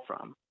to pull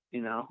from,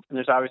 and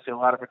there's obviously a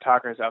lot of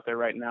photographers out there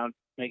right now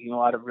making a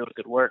lot of really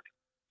good work,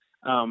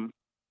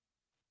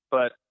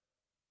 but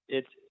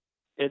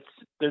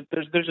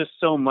there's just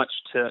so much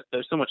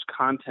there's so much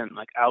content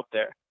like out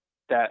there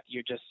that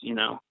you're just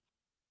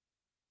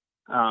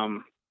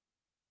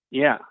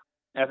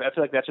I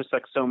feel like that's just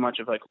like so much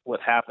of like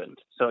what happened.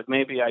 So like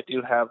maybe I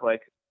do have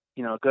like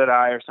a good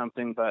eye or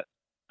something, but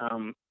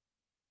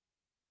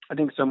I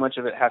think so much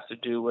of it has to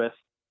do with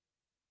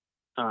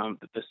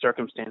the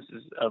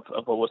circumstances of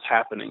what was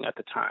happening at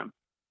the time,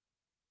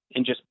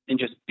 and just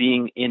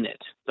being in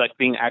it, like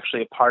being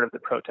actually a part of the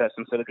protest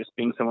instead of just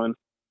being someone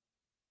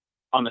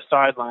on the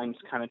sidelines,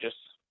 kind of just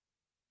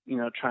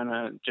trying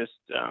to just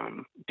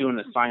do an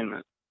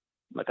assignment.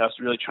 Like I was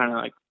really trying to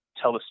like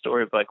tell the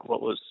story of like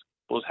what was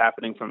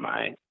happening from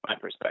my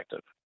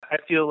perspective. I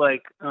feel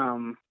like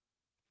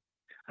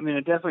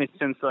definitely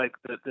since like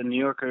the New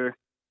Yorker,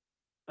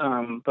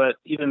 but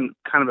even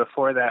kind of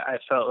before that, I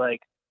felt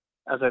like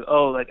I was like,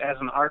 oh, like as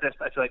an artist,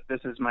 I feel like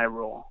this is my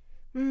role.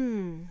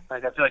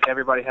 Like I feel like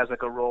everybody has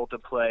like a role to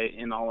play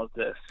in all of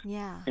this.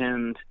 Yeah.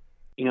 And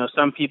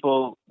some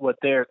people, what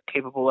they're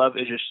capable of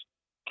is just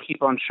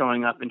keep on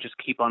showing up and just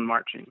keep on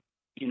marching.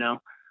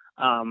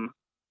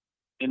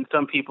 And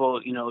some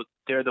people,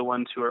 they're the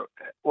ones who are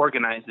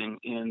organizing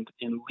and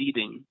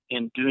leading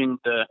and doing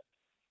the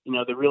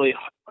really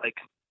like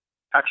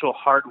actual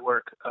hard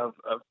work of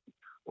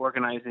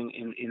organizing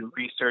in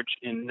research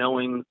and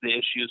knowing the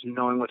issues,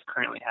 knowing what's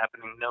currently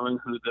happening, knowing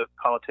who the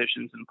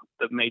politicians and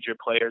the major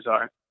players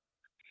are.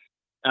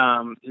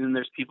 And then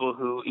there's people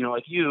who,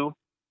 like you,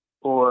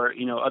 or,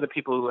 other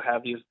people who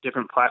have these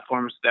different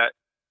platforms that,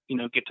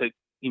 get to,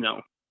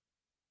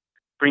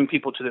 bring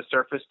people to the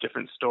surface,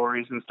 different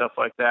stories and stuff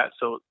like that.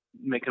 So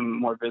make them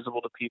more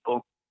visible to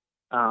people.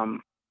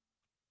 And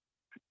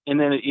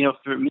then,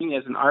 for me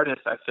as an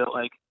artist, I feel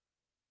like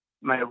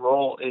my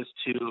role is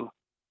to,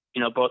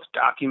 both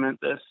document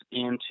this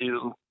and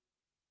to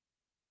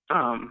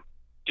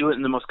do it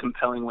in the most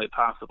compelling way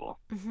possible,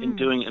 and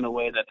doing it in a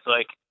way that's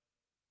like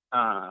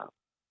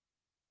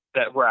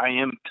that where I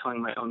am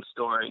telling my own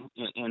story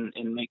and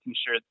making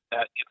sure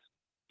that gets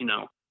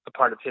a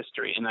part of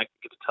history, and I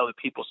get to tell the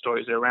people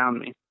stories around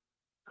me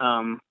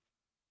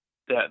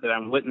that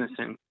I'm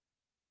witnessing.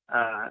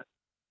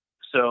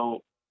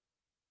 So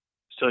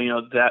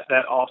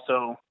that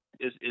also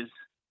is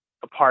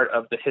a part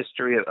of the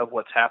history of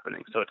what's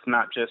happening. So it's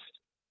not just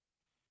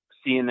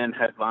CNN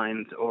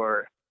headlines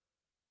or,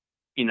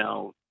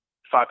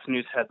 Fox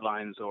News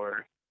headlines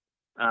or,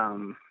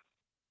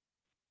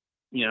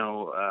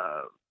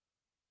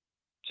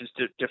 just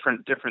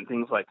different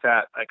things like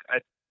that. Like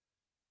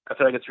I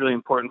feel like it's really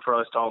important for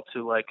us all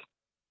to like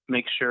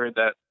make sure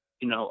that,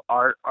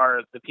 our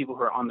the people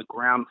who are on the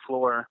ground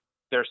floor,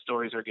 their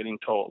stories are getting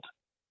told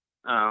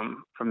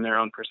from their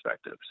own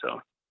perspective.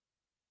 So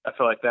I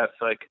feel like that's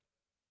like,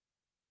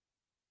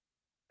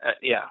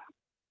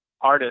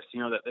 artists,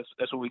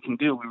 that's what we can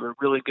do. We were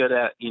really good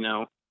at,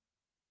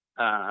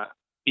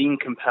 being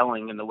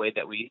compelling in the way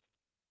that we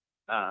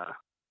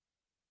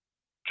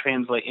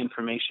translate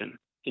information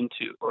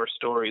into, or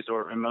stories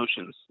or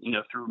emotions,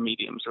 through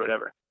mediums or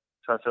whatever.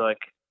 So I feel like,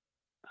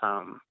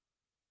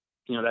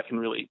 that can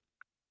really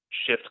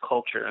shift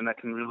culture, and that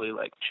can really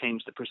like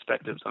change the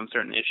perspectives on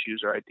certain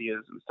issues or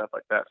ideas and stuff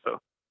like that. So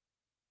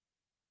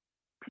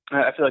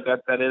I feel like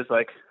that is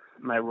like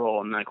my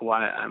role, and like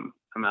why I'm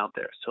out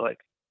there. So like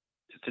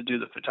to do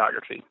the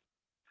photography.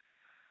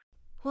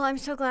 Well, I'm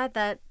so glad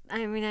that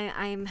I'm really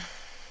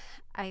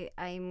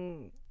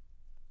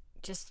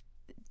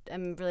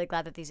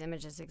glad that these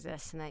images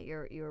exist, and that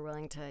you were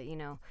willing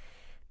to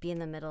be in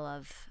the middle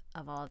of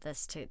all of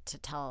this to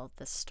tell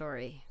this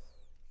story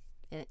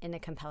in a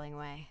compelling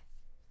way.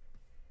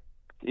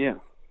 Yeah.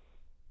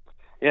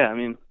 I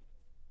mean,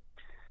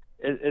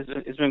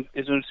 it's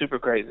been super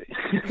crazy.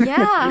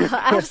 Yeah,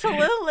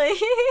 absolutely.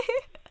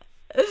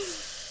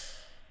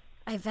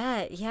 I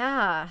bet.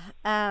 Yeah.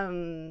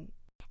 And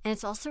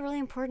it's also really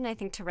important, I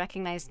think, to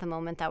recognize the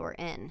moment that we're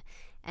in,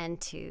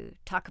 and to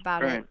talk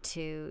about it,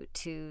 to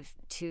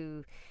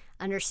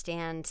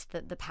understand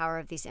the power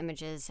of these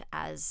images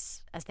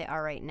as they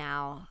are right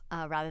now,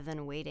 rather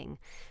than waiting.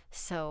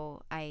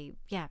 So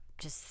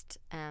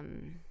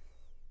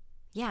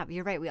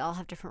you're right. We all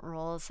have different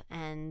roles,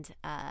 and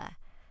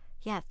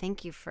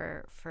thank you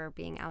for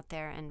being out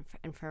there and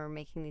for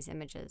making these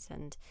images.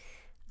 And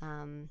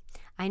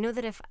I know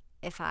that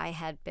if I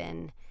had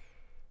been,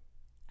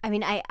 I've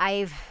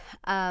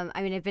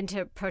been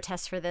to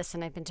protests for this,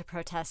 and I've been to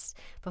protests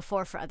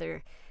before for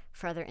other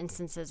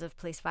instances of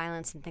police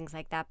violence and things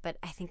like that. But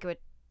I think it would,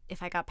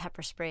 if I got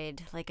pepper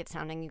sprayed, like it's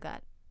sounding you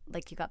got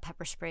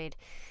pepper sprayed.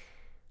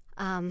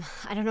 I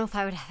don't know if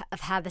I would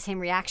have had the same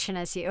reaction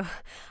as you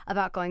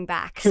about going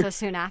back so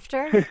soon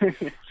after.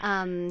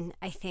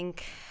 I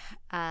think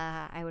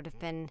I would have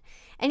been,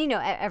 and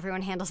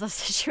everyone handles those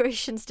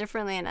situations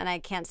differently, and I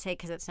can't say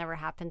because it's never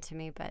happened to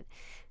me, but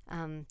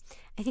I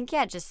think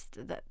just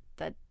that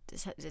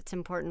it's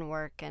important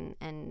work,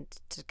 and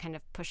to kind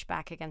of push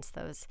back against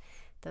those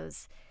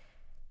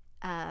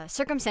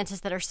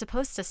circumstances that are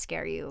supposed to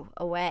scare you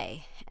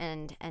away,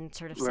 and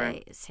sort of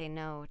say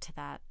no to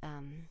that.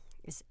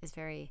 Is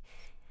very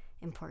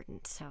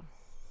important. So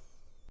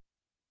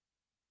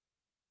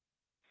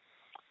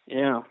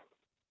yeah,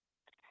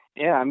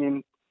 I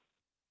mean,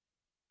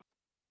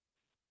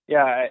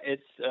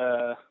 it's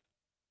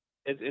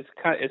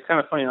kind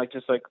of funny, like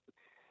just like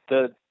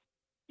the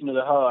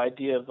the whole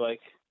idea of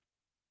like,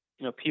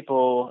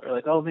 people are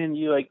like, oh man,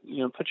 you like,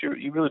 you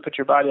really put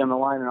your body on the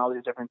line and all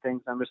these different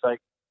things. I'm just like,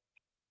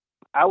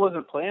 I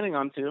wasn't planning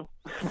on to.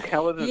 I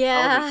wasn't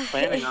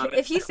planning on it.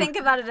 If you think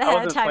about it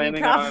ahead of time,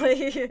 you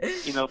probably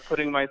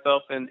putting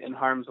myself in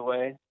harm's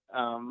way.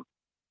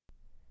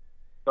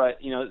 But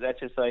that's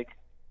just like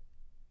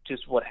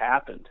what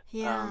happened.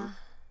 Yeah.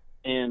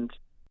 And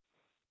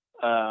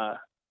the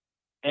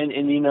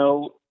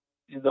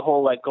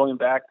whole like going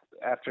back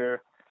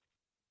after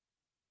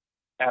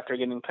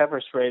getting pepper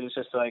sprayed is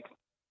just like,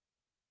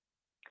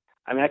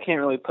 I mean, I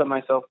can't really put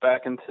myself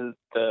back into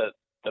the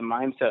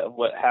mindset of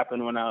what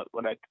happened when I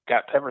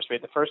got pepper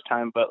sprayed the first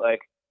time, but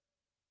like,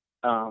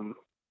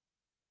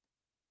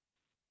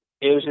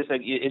 it was just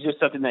like, it's just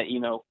something that,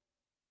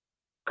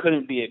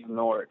 couldn't be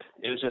ignored.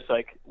 It was just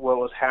like what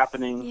was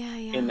happening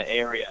in the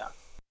area.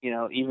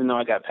 Even though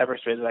I got pepper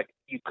sprayed, like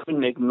you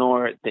couldn't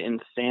ignore the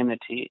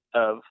insanity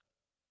of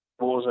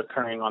what was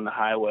occurring on the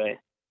highway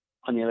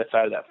on the other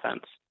side of that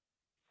fence.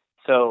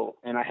 So,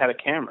 and I had a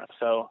camera,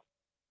 so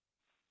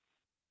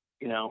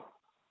it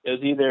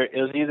was either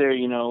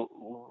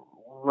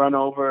run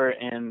over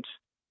and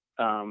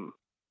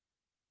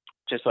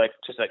just like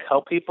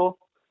help people,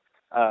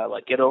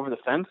 like get over the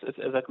fence as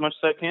much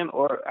as I can,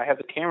 or I have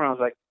the camera. I was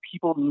like,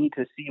 people need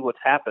to see what's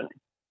happening.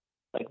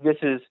 Like, this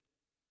is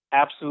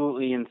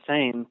absolutely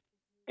insane.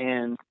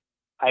 And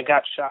I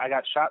got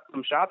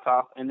some shots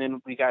off, and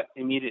then we got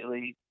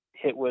immediately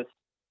hit with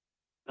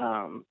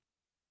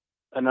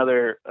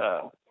another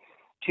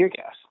tear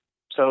gas.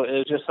 So it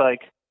was just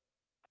like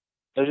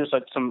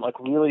some like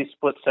really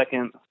split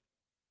second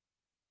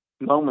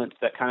moments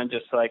that kind of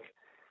just like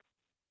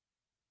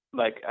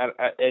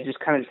it just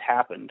kind of just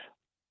happened,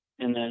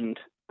 and then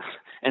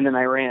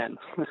I ran.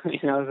 So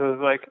it was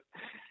like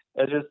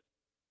just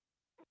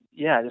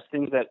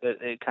things that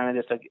it kind of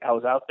just like I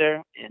was out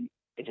there and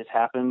it just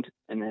happened,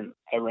 and then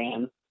I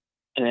ran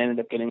and I ended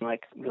up getting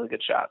like really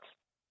good shots.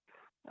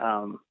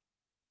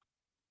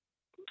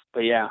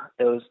 But yeah,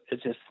 it's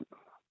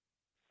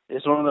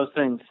one of those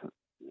things.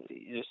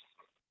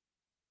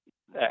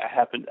 That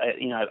happened.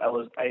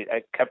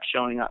 I kept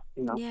showing up.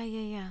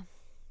 Yeah.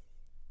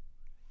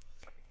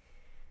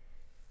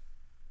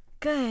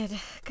 Good.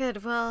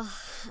 Well,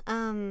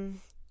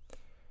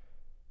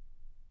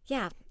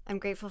 yeah, I'm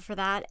grateful for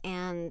that,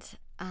 and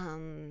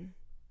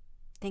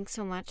thanks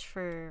so much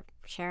for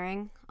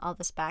sharing all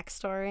this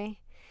backstory.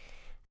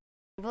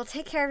 Well,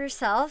 take care of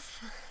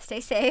yourself.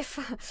 Stay safe.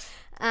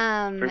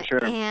 For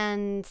sure.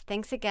 And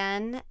thanks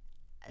again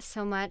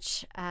so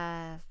much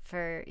for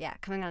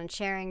coming on and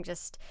sharing.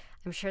 Just,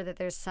 I'm sure that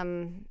there's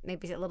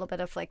maybe a little bit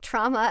of like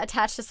trauma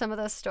attached to some of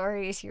those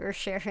stories you were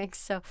sharing.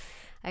 So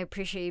I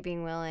appreciate you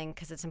being willing,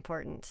 because it's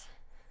important.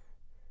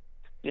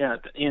 Yeah,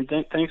 and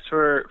thanks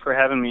for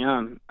having me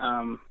on.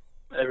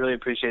 I really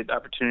appreciate the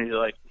opportunity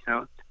to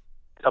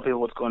tell people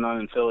what's going on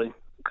in Philly,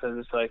 because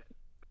it's like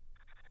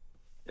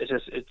it's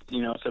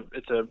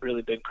a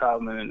really big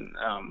problem, and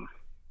I'm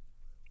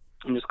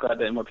just glad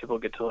that more people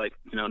get to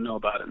know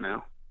about it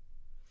now.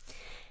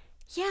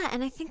 Yeah,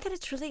 and I think that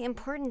it's really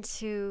important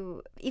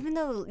to, even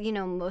though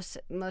most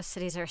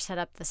cities are set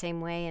up the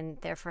same way and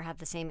therefore have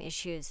the same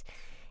issues,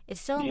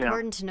 it's still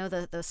important to know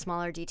those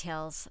smaller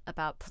details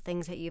about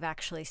things that you've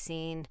actually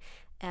seen.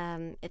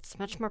 It's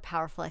much more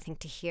powerful, I think,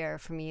 to hear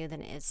from you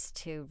than it is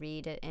to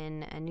read it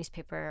in a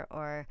newspaper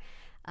or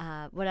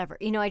whatever.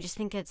 I just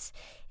think it's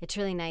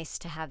really nice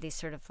to have these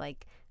sort of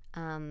like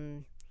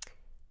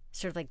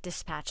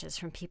dispatches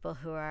from people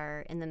who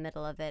are in the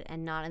middle of it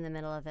and not in the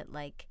middle of it.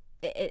 Like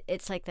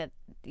it's like that,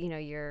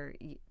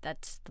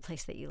 that's the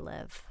place that you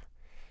live.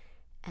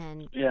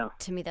 And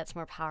to me, that's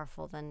more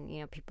powerful than,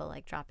 people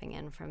like dropping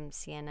in from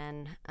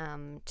CNN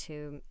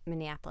to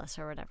Minneapolis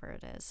or whatever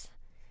it is.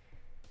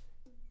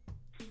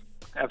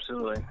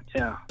 Absolutely.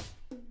 Yeah.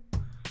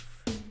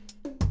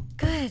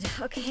 Good.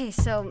 Okay.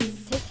 So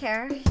take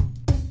care.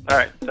 All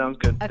right. Sounds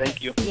good. Okay.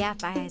 Thank you. Yeah.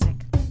 Bye, Isaac.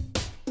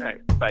 All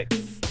right. Bye.